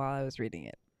blonde while I was reading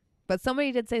it. But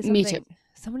somebody did say Me too. something.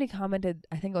 Somebody commented,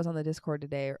 I think it was on the Discord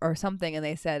today or something, and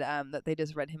they said that they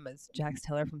just read him as Jax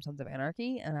Teller from Sons of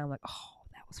Anarchy, and I'm like, oh,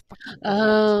 that was fucking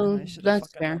weird, and I should have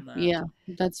That's fucking fair. done that Yeah,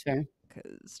 that's fair.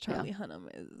 because Yeah. Charlie Hunnam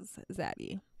is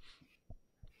zaddy.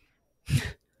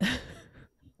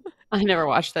 I never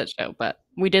watched that show, but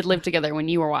we did live together when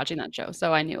you were watching that show,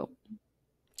 so I knew.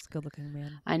 It's a good looking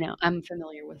man. I know. I'm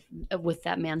familiar with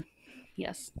that man.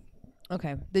 Yes.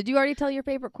 Okay. Did you already tell your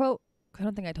favorite quote? I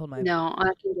don't think I told mine. No,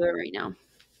 I can do it right now.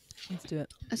 Let's do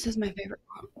it. This is my favorite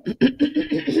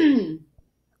quote.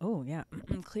 Oh, yeah.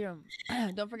 Clear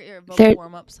them. Don't forget your vocal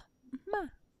warm-ups.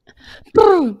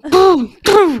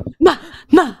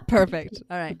 Perfect.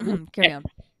 All right. Carry on.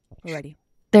 We're ready.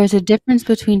 There's a difference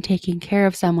between taking care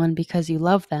of someone because you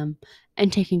love them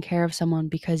and taking care of someone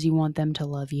because you want them to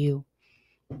love you.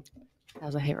 That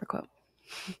was my favorite quote.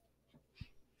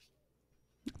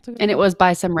 And it was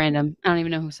by some random. I don't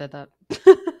even know who said that.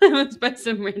 It was by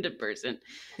some random person.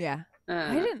 Yeah.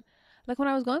 I didn't like when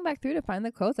I was going back through to find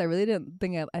the quotes. I really didn't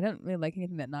think I didn't really like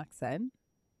anything that Knox said.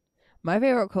 My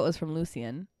favorite quote was from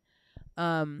Lucian.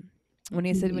 When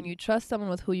he said, "When you trust someone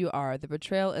with who you are, the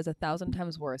betrayal is 1,000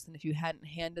 times worse than if you hadn't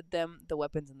handed them the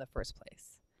weapons in the first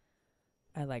place."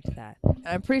 I liked that. And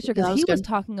I'm pretty sure because he was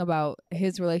talking about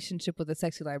his relationship with the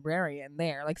sexy librarian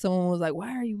there. Like someone was like,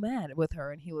 "Why are you mad with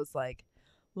her?" And he was like,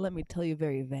 "Let me tell you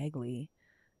very vaguely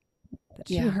that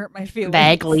she hurt my feelings."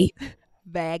 Vaguely.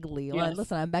 Vaguely. Yes. Well,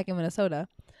 listen, I'm back in Minnesota.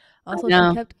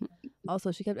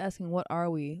 Also, she kept asking, "What are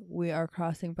we? We are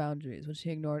crossing boundaries," which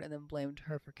he ignored and then blamed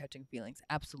her for catching feelings.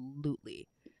 Absolutely.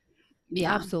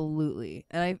 Yeah. Absolutely.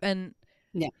 I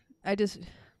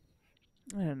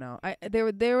don't know.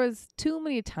 There was too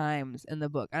many times in the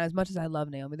book, and as much as I love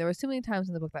Naomi, there was too many times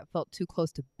in the book that felt too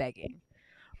close to begging.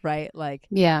 Right? Like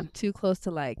too close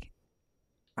to like,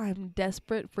 I'm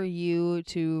desperate for you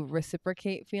to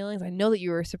reciprocate feelings. I know that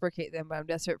you reciprocate them, but I'm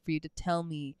desperate for you to tell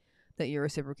me that you're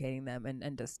reciprocating them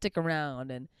and to stick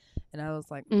around. And I was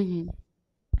like,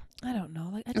 I don't know.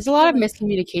 Like, there's a lot of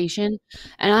miscommunication,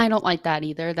 and I don't like that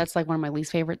either. That's like one of my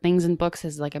least favorite things in books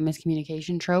is like a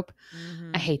miscommunication trope.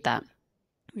 I hate that.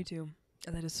 Me too.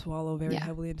 And I just swallow very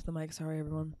heavily into the mic. Sorry,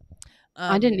 everyone.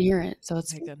 I didn't hear it, so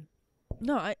it's good.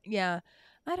 No, I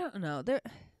don't know.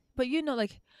 But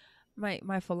like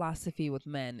my philosophy with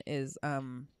men is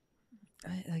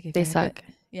like if they suck.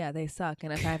 They suck,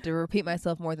 and if I have to repeat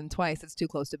myself more than twice, it's too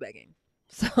close to begging.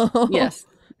 So yes,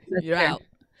 you're fair.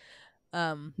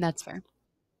 out. That's fair.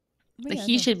 But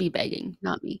he should be begging,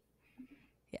 not me.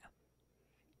 Yeah.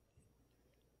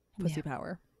 Pussy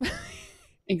power.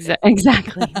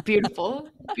 Exactly. Beautiful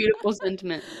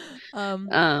sentiment.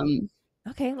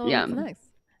 Okay. Well, what's next?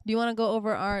 Do you want to go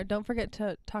over our? Don't forget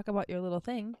to talk about your little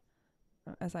thing.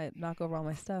 As I knock over all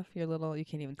my stuff, you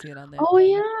can't even see it on there. Oh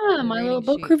yeah, my little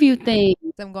book review thing.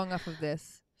 So I'm going off of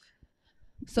this.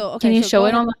 So okay, can you show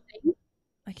it on the thing?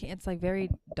 I can't. It's like very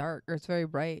dark or it's very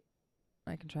bright.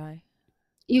 I can try.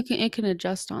 It can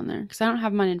adjust on there because I don't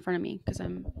have mine in front of me because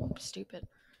I'm stupid.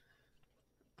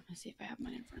 Let me see if I have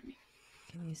mine in front of me.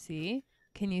 Can you see?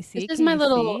 This is my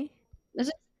little. This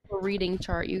is a reading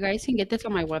chart. You guys can get this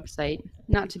on my website.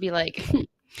 Not to be like,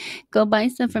 go buy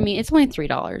stuff from me. It's only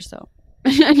 $3, so.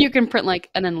 And you can print like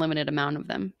an unlimited amount of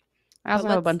them. I also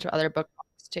have a bunch of other book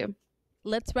books too.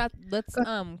 Let's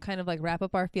kind of like wrap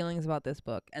up our feelings about this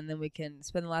book, and then we can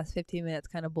spend the last 15 minutes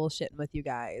kind of bullshitting with you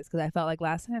guys because I felt like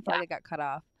last time like it got cut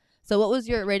off. So what was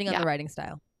your rating on the writing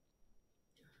style?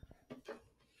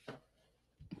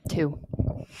 2.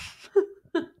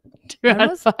 2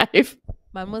 out of 5.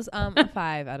 Mine was a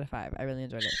 5 out of 5. I really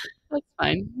enjoyed it. That's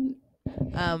fine.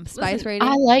 Spice rating.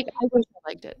 I wish I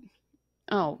liked it.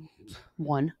 Oh,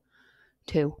 1,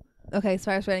 2. Okay,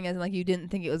 spice rating as in like you didn't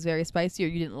think it was very spicy or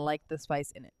you didn't like the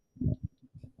spice in it?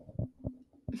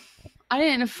 I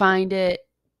didn't find it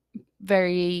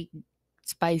very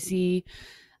spicy.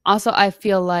 Also, I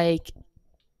feel like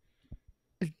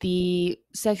the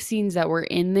sex scenes that were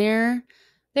in there,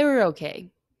 they were okay.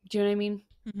 Do you know what I mean?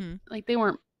 Mm-hmm. Like they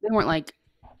weren't like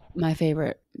my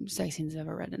favorite sex scenes I've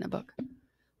ever read in a book.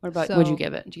 What about? Would you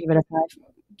give it? Did you give it a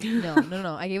 5?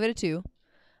 No. I gave it a 2.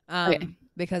 Okay.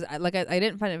 Because I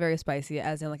didn't find it very spicy,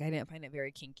 as in like I didn't find it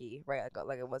very kinky, right?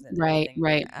 Like it wasn't right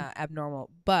abnormal.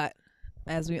 But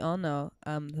as we all know,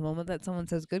 the moment that someone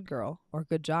says "good girl" or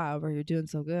 "good job" or "you're doing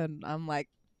so good," I'm like,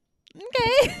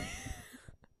 okay.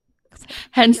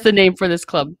 Hence the name for this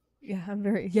club. Yeah, I'm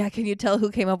very. Yeah, can you tell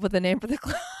who came up with the name for the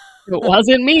club? It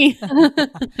wasn't me.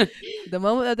 The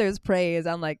moment that there's praise,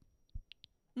 I'm like,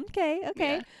 okay,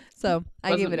 okay. Yeah, So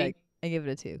wasn't me. I give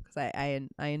it a 2 because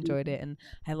I enjoyed Mhm. it, and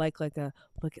I like a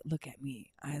look at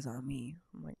me, eyes on me.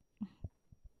 I'm like,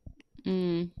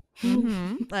 Mm.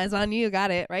 eyes on you,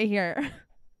 got it right here.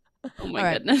 Oh my All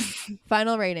right, goodness.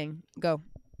 final rating, go.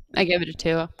 I gave it a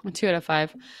 2, a 2 out of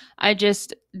 5.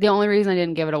 The only reason I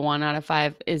didn't give it a 1 out of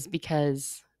 5 is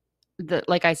because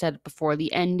like I said before,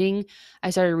 the ending,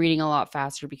 I started reading a lot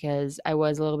faster because I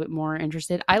was a little bit more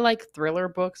interested. I like thriller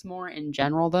books more in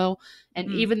general though, and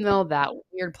Mm. even though that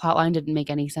weird plot line didn't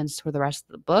make any sense for the rest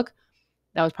of the book,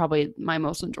 that was probably my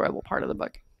most enjoyable part of the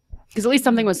book. Because at least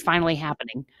something was finally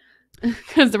happening.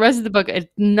 Because the rest of the book,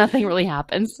 nothing really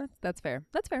happens. That's fair.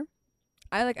 That's fair.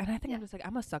 I like, and I think Yeah. I'm just like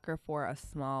I'm a sucker for a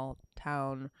small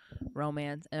town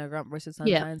romance and a Grump versus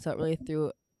Yeah. Sunshine. So it really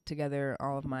threw together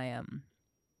all of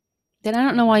Then I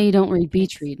don't know why my you don't read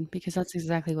Beach picks. Read, because that's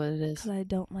exactly what it Because is. I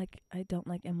don't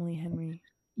like Emily Henry.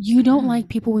 You don't like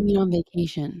People We Meet on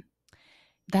Vacation.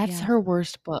 That's Yeah, her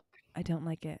worst book. I don't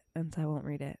like it, and so I won't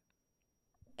read it.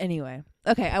 Anyway,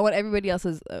 okay. I want everybody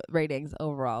else's ratings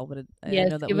overall, but I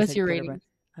Yes, know that give we us said your good or bad. ratings.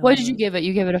 I What want did you to give it?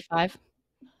 You give it a 5?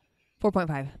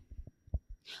 4.5.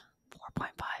 4.5. 4.5,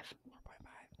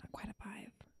 not quite a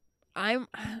 5. I'm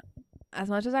as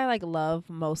much as I like love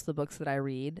most of the books that I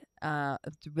read.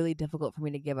 It's really difficult for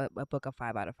me to give a book a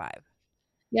 5 out of 5.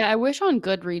 Yeah, I wish on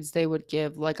Goodreads they would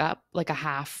give like a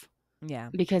half, Yeah,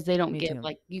 because they don't me give too.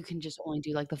 like, you can just only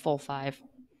do like the full 5.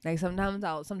 Like sometimes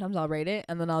I'll rate it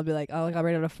and then I'll be like, oh, like I'll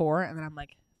rate it a 4 and then I'm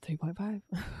like 3.5.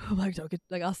 I'm like, don't get,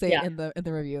 like I'll say it Yeah, in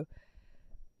the review.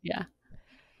 yeah.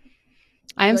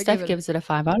 I am So I gave Steph it. gives it a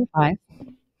 5 out of 5.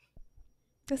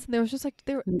 Listen, there was just like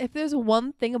if there's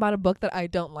one thing about a book that I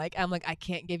don't like, I'm like I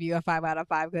can't give you a 5 out of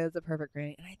 5 because it's a perfect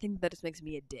grade, and I think that just makes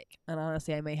me a dick. And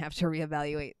honestly, I may have to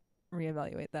reevaluate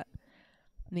that.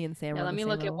 Me and Sam Yeah, are on let the me same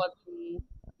look at level.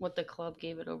 what the club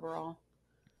gave it overall.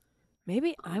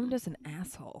 Maybe I'm Um, just an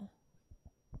asshole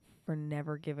for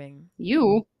never giving.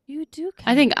 you, You do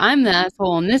I think count. I'm the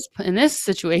asshole in this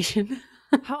situation.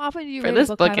 How often do you For rate a this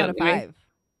book book 5 out of anyway. 5?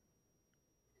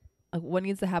 Like what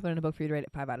needs to happen in a book for you to rate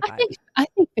it 5 out of 5? I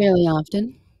think fairly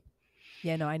often.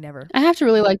 Yeah, no, I never. I have to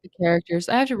really like the characters.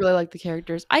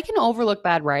 I can overlook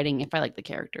bad writing if I like the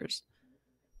characters,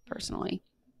 personally.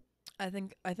 I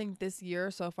think this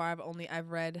year so far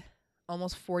I've read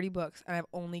almost 40 books and I've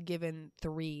only given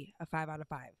 3 a 5 out of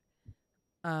 5.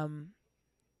 Um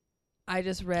I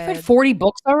just You've read read 40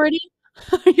 books already?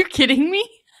 Are you kidding me?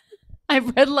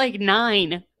 I've read like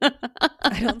 9. How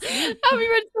I don't see it. have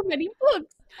you read so many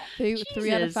books?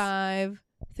 3 out of Jesus. 5,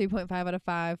 3.5 out of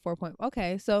 5, 4 point.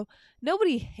 Okay, so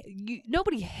nobody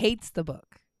hates the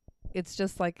book. It's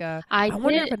just like a I I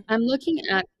wonder if did. an I'm looking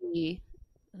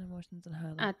emotions and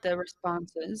highlight. at the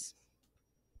responses.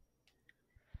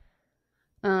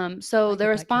 So I the get that, Kayla.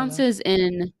 responses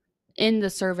in the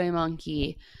Survey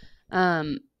Monkey,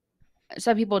 um,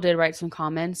 some people did write some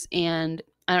comments, and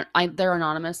they're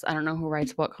anonymous. I don't know who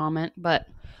writes what comment, but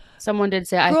someone did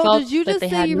say, I Girl, felt did you that just they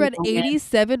say had you no read moment.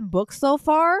 87 books so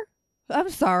far? I'm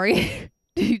sorry.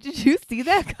 Did you see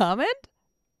that comment?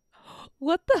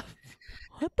 What the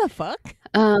what the fuck?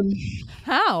 Um,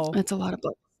 How? that's a lot of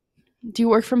books. Do you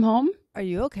work from home? Are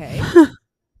you okay?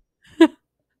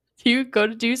 Do you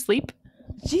do you sleep?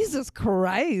 Jesus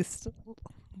Christ.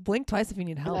 Blink twice if you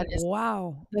need That help. is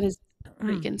Wow. that is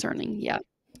pretty concerning. Yeah.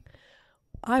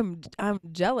 I'm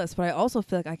jealous, but I also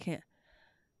feel like I can't.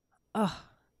 Ugh.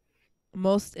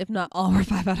 Most, if not all, were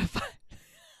 5 out of 5. I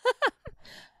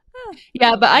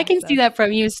Yeah, love but I can see Steph. that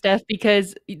from you, Steph,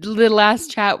 because the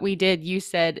last chat we did, you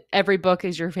said every book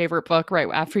is your favorite book right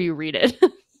after you read it.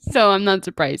 So I'm not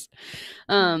surprised.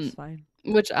 It's fine.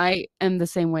 Which I am the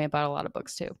same way about a lot of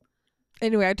books too.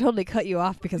 Anyway, I totally cut you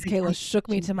off because Kayla shook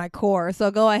me to my core.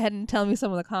 So go ahead and tell me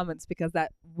some of the comments because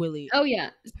that really Oh yeah.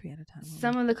 3 at a time.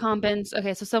 Some of the comments.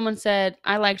 Okay, so someone said,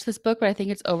 I liked this book, but I think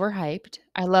it's overhyped.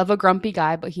 I love a grumpy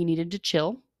guy, but he needed to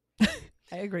chill.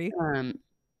 I agree.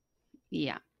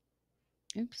 Yeah.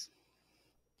 Oops.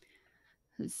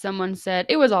 Someone said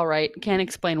it was all right. Can't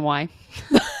explain why.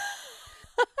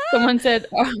 Someone said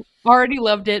already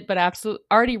loved it, but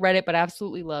already read it, but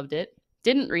absolutely loved it.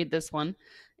 Didn't read this one.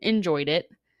 Enjoyed it.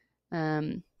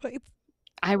 Wait,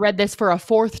 I read this for a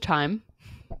 4th time.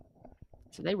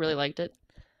 So they really liked it.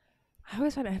 I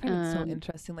find it so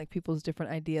interesting, like people's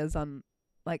different ideas on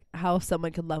like how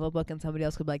someone could love a book and somebody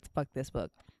else could be like, fuck this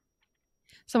book.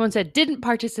 Someone said didn't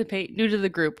participate, new to the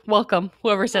group. Welcome,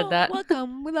 whoever said that.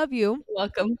 Welcome. We love you.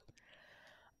 Welcome.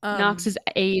 Knox's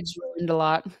age ruined a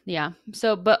lot. Yeah.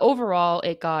 So, but overall,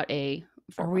 it got a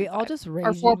Are we all 4.5 just or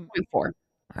raging? 4.4.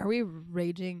 Are we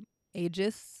raging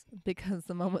ages? Because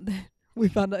the moment that we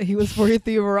found out he was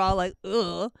 43, we were all like,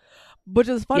 ugh. Which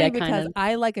is funny Yeah, kind because of.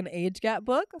 I like an age gap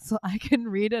book, so I can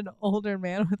read an older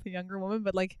man with a younger woman,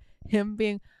 but like him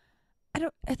being,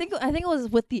 I think it was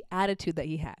with the attitude that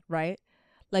he had, right?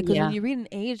 Like, because when Yeah. you read an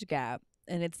age gap,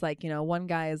 and it's like, one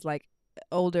guy is like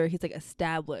older, he's like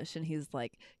established, and he's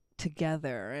like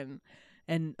together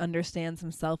and understands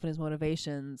himself and his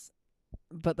motivations.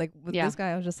 But like with Yeah. this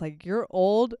guy, I was just like, you're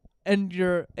old and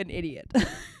you're an idiot.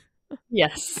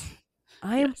 Yes.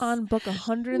 I am Yes. on book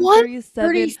 137.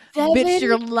 Bitch, 137?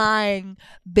 you're lying.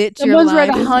 Bitch, you're Someone's read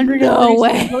lying. There's no 137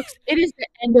 way. books. It is the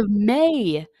end of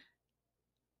May.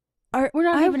 We're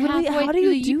not even halfway How do through you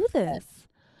the year do yet. this?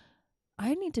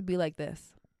 I need to be like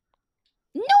this.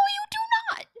 No, you do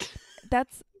not.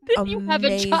 That's Then you have a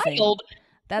amazing. child.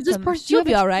 This person, you She'll have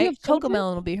be all you right. have Coco children?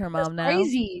 Melon will be her That's mom now.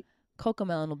 crazy. Coco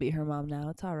Melon will be her mom now.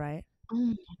 It's all right. Oh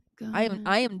my I god.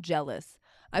 am jealous.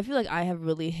 I feel like I have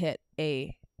really hit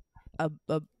a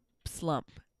slump.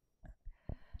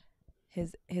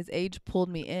 His age pulled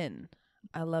me in.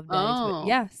 I love daddies, but Oh,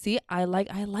 yeah, see, I like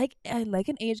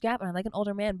an age gap and I like an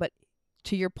older man, but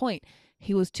to your point,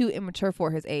 he was too immature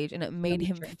for his age and it made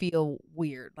him immature. feel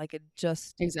weird. Like it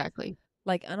just Exactly.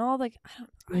 like and all like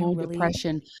I Oh, really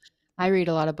depression. I read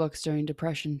a lot of books during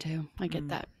depression too. I get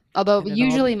that. Although and it all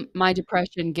usually my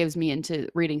depression gives me into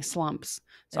reading slumps.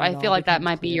 So and it I feel all like that becomes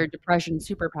might be your clear. depression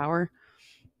superpower,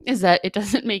 is that it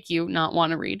doesn't make you not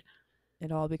want to read.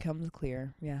 It all becomes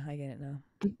clear. Yeah, I get it now.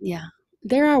 Yeah.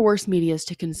 There are worse medias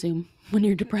to consume when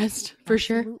you're depressed, for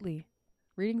sure. Absolutely.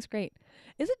 Reading's great.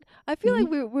 Is it I feel Mhm.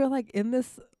 like we're like in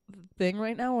this thing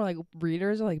right now where like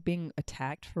readers are like being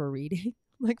attacked for reading.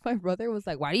 Like my brother was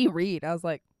like, "Why do you read?" I was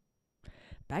like,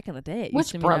 "Back in the day, it used Which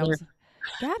to mean I brother? was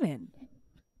Gavin."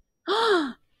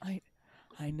 I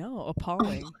I know,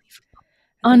 appalling.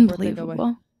 And then Birthday Girl.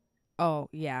 Unbelievable. Oh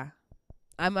yeah,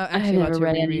 I'm I have actually about never to read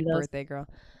any of reread those. Birthday Girl.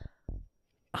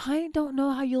 I don't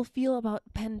know how you'll feel about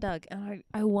Pen Doug, and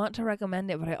I want to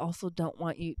recommend it, but I also don't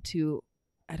want you to.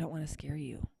 I don't want to scare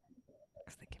you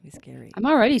because they can be scary. I'm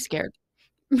already scared.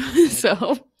 Good,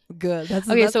 So, good. okay, That's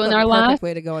so the perfect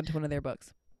way to go into one of their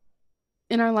books.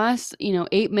 in our last,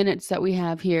 8 minutes that we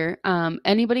have here,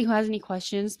 anybody who has any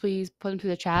questions, please put them to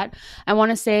the chat. I want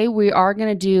to say we are going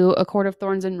to do A Court of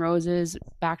Thorns and Roses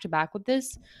back to back with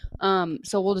this.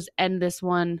 So we'll just end this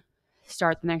one,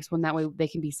 start the next one. That way they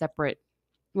can be separate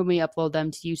when we upload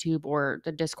them to YouTube or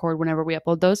the Discord whenever we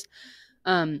upload those.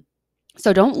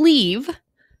 So don't leave.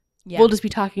 Yeah. We'll just be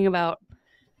talking about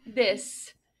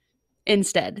this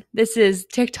instead. This is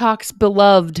TikTok's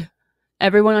beloved.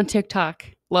 Everyone on TikTok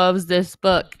loves this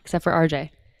book except for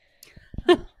RJ.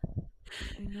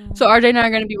 So RJ and I are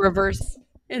going to be reverse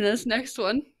in this next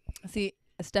one. See,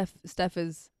 Steph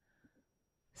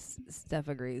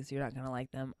agrees. You're not gonna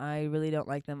like them. I really don't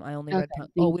like them. I only read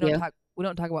Punk. Oh, Thank you. we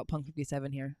don't talk about Punk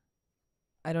 57 here.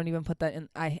 I don't even put that in.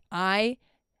 I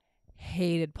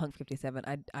hated Punk 57.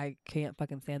 I can't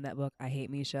fucking stand that book. I hate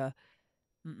Misha.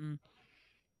 Mm-mm.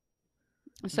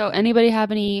 So anybody have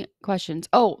any questions?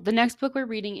 Oh, the next book we're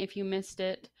reading, if you missed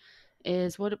it,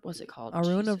 is what was it called? A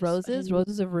Ruin of Roses?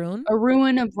 Roses of Ruin? A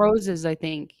Ruin of Roses, I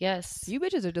think. Yes. You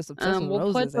bitches are just obsessed with We'll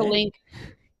roses, put the eh? link.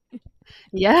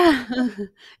 Yeah.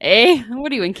 Eh?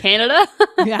 What are you in Canada?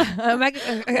 Yeah, I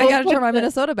gotta turn my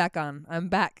Minnesota back on. I'm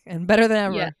back and better than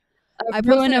ever. Yeah. I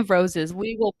Ruin of Roses.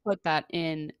 We will put that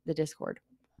in the Discord.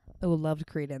 I loved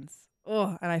Credence.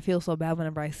 Oh, and I feel so bad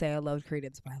whenever I say I loved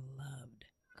Credence, but I loved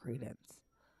Credence.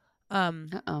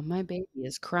 Uh-oh, my baby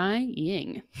is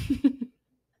crying.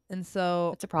 And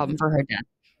so that's a problem for her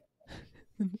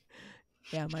dad.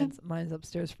 Yeah, mine's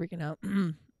upstairs freaking out.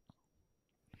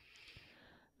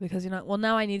 Because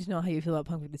now I need to know how you feel about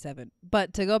Punk 57.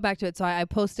 But to go back to it, so I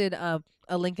posted a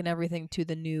link and everything to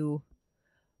the new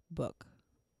book.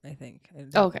 I think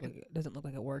it doesn't look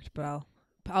like it worked, but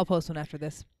I'll post one after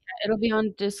this. It'll be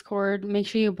on Discord. Make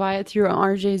sure you buy it through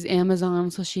RJ's Amazon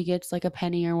so she gets like a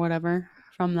penny or whatever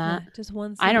from that. Yeah, just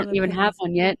one. I don't even have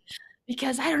one yet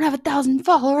because I don't have 1,000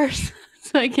 followers,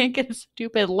 so I can't get a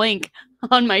stupid link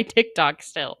on my TikTok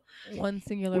still. One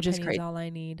singular penny is all I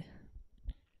need.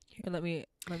 Here, let me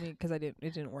because it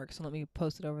didn't work, so let me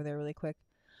post it over there really quick.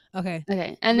 Okay.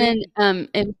 And then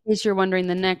in case you're wondering,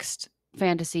 the next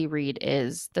fantasy read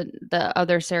is the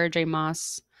other Sarah J.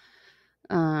 Maas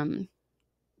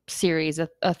series, a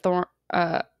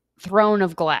Throne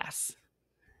of Glass.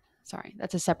 Sorry,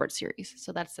 that's a separate series.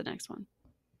 So that's the next one.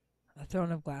 A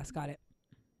Throne of Glass, got it.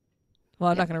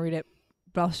 Well, I'm not gonna read it,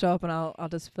 but I'll show up and I'll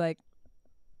just be like,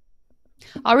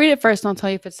 I'll read it first and I'll tell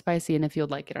you if it's spicy and if you'll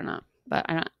like it or not. But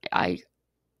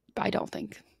I don't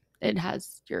think it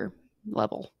has your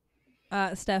level.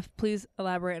 Steph, please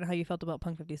elaborate on how you felt about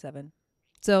Punk 57.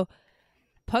 So,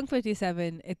 Punk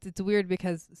 57, it's weird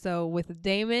because so with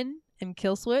Damon and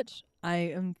Killswitch, I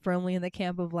am firmly in the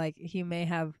camp of like he may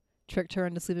have tricked her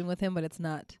into sleeping with him, but it's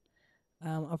not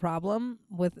a problem.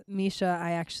 With Misha,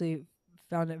 I actually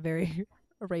found it very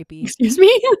rapey. Excuse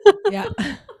me? Yeah.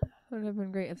 It would have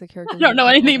been great if the characters I don't know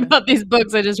been anything older. about these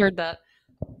books. I just heard that.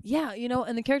 Yeah,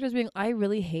 and the characters being, I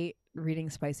really hate reading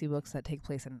spicy books that take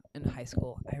place in high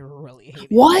school. I really hate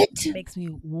it. What? It makes me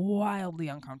wildly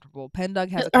uncomfortable. Pendug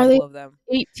has a Are they couple of them.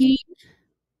 18?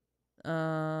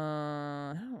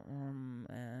 I don't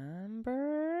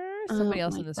remember. Somebody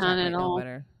else in like this that chat might at know all.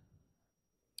 better.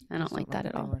 I don't like that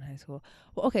at They all. were in high school.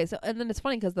 Well, okay, so and then it's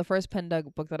funny because the first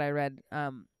Pendug book that I read,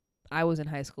 I was in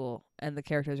high school and the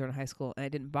characters were in high school, and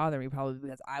it didn't bother me probably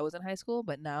because I was in high school.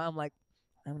 But now I'm like,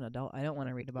 I'm an adult. I don't want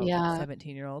to read about Yeah.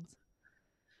 17-year-olds.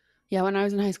 Yeah, when I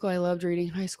was in high school, I loved reading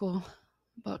high school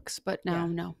books, but now,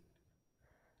 no.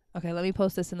 Okay, let me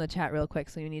post this in the chat real quick.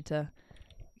 So you need to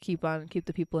keep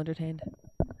the people entertained.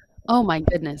 Oh my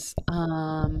goodness.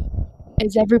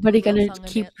 Is everybody Little gonna song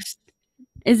and keep? dance.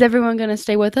 Is everyone gonna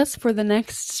stay with us for the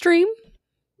next stream?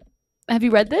 Have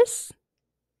you read this?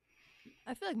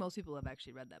 I feel like most people have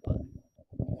actually read that book.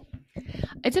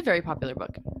 It's a very popular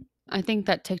book. I think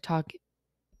that TikTok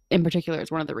in particular is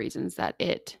one of the reasons that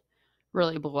it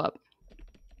really blew up.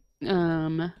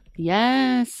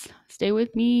 Yes, stay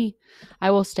with me.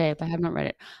 I will stay if I have not read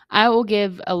it. I will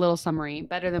give a little summary,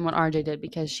 better than what RJ did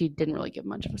because she didn't really give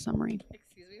much of a summary.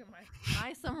 Excuse me,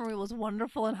 my summary was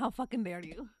wonderful, and how fucking dare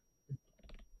you?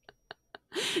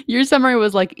 Your summary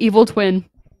was like evil twin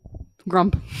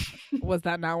grump. Was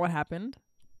that not what happened?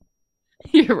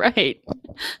 You're right.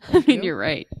 Thank you. You're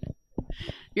right.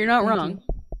 You're not Thank wrong. you.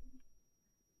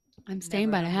 I'm staying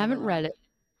Never by it. I have been haven't wrong. read it.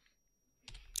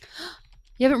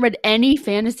 You haven't read any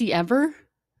fantasy ever?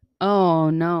 Oh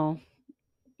no.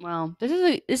 Well,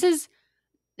 this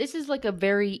is like a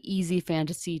very easy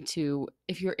fantasy to,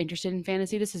 if you're interested in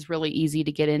fantasy, this is really easy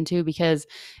to get into because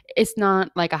it's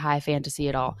not like a high fantasy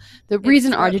at all. The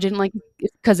reason RJ didn't like it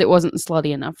is because it wasn't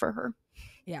slutty enough for her.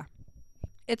 Yeah.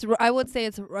 I would say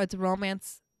it's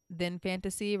romance then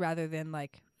fantasy rather than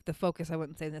like the focus. I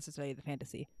wouldn't say necessarily the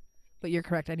fantasy. But you're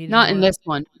correct. I needed Not more, in this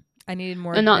one. I needed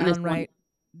more And not in this one. downright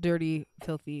dirty,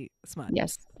 filthy smut.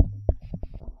 Yes.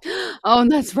 Oh, and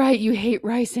that's right. You hate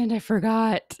Rysand. I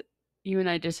forgot. You and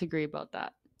I disagree about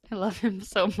that. I love him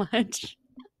so much.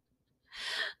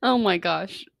 Oh my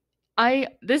gosh.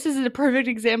 This is a perfect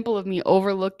example of me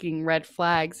overlooking red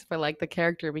flags for like the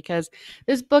character because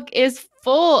this book is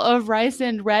full of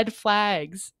Rysand red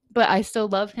flags, but I still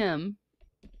love him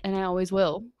and I always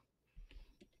will.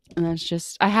 And that's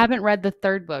just, I haven't read the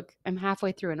third book. I'm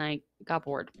halfway through and I got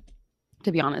bored,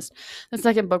 to be honest. The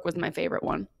second book was my favorite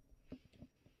one.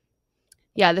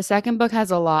 Yeah, the second book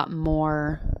has a lot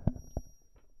more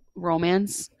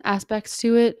romance aspects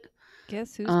to it.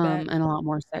 Guess who's back? And a lot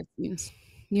more sex scenes.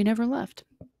 You never left.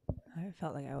 I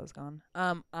felt like I was gone.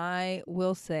 I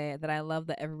will say that I love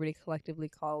that everybody collectively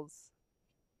calls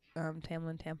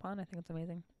Tamlin tampon. I think it's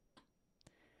amazing.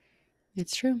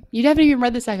 It's true. You haven't even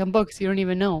read the second book, so you don't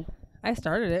even know. I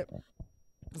started it.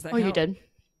 Does that count? You did?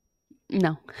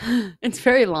 No. It's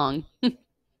very long.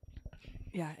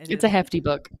 Yeah, it's a hefty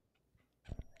book.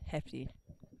 Hefty.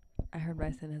 I heard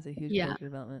Rysand has a huge Yeah. character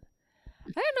development.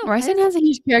 I don't know. Rysand has a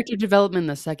huge character development in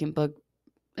the second book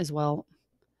as well.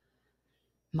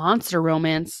 Monster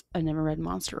romance. I never read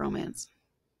monster romance.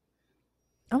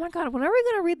 Oh my god, when are we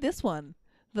gonna read this one?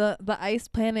 The icy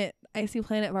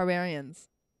planet barbarians.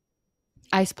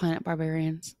 Ice Planet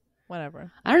Barbarians.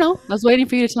 Whatever. I don't know. I was waiting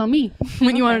for you to tell me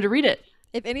when you wanted to read it.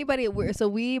 If anybody, we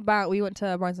went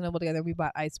to Barnes and Noble together. We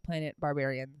bought Ice Planet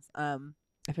Barbarians.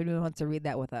 If anyone wants to read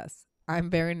that with us, I'm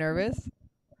very nervous,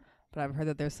 but I've heard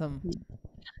that there's some.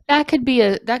 That could be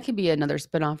another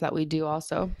spinoff that we do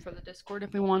also for the Discord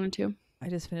if we wanted to. I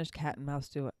just finished Cat and Mouse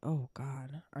Do It. Oh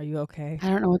God, are you okay? I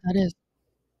don't know what that is.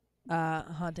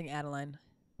 Haunting Adeline.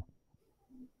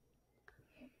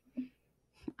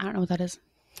 I don't know what that is.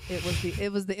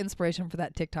 It was the inspiration for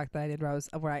that TikTok that I did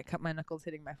where I cut my knuckles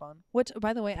hitting my phone, which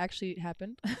by the way actually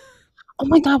happened. Oh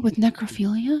my god, with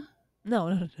necrophilia? No,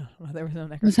 there was no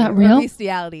necrophilia. Was that real?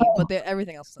 Bestiality, but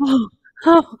everything else.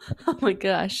 Oh my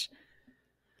gosh.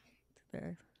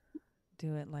 There.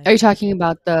 Do it like. Are you talking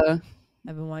about the?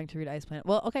 I've been wanting to read Ice Planet.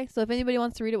 Well, okay, so if anybody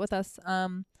wants to read it with us,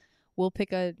 we'll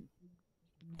pick a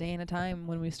day and a time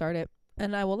when we start it,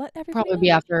 and I will let everybody Probably know. be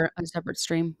after a separate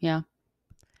stream. Yeah.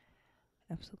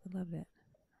 Absolutely loved it.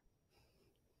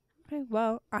 Okay,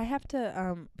 well, I have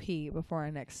to pee before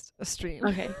our next stream.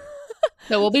 Okay.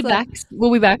 So we'll be So back.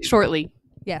 We'll be back shortly.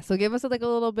 yeah, so give us like a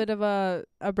little bit of a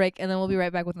break, and then we'll be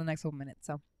right back with the next 1 minute.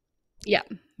 So Yeah.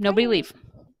 Nobody leave.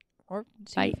 or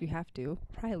two Bye. if you have to.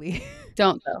 Riley.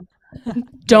 Don't though. Okay,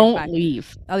 Don't bye.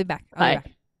 leave. I'll be back. Bye.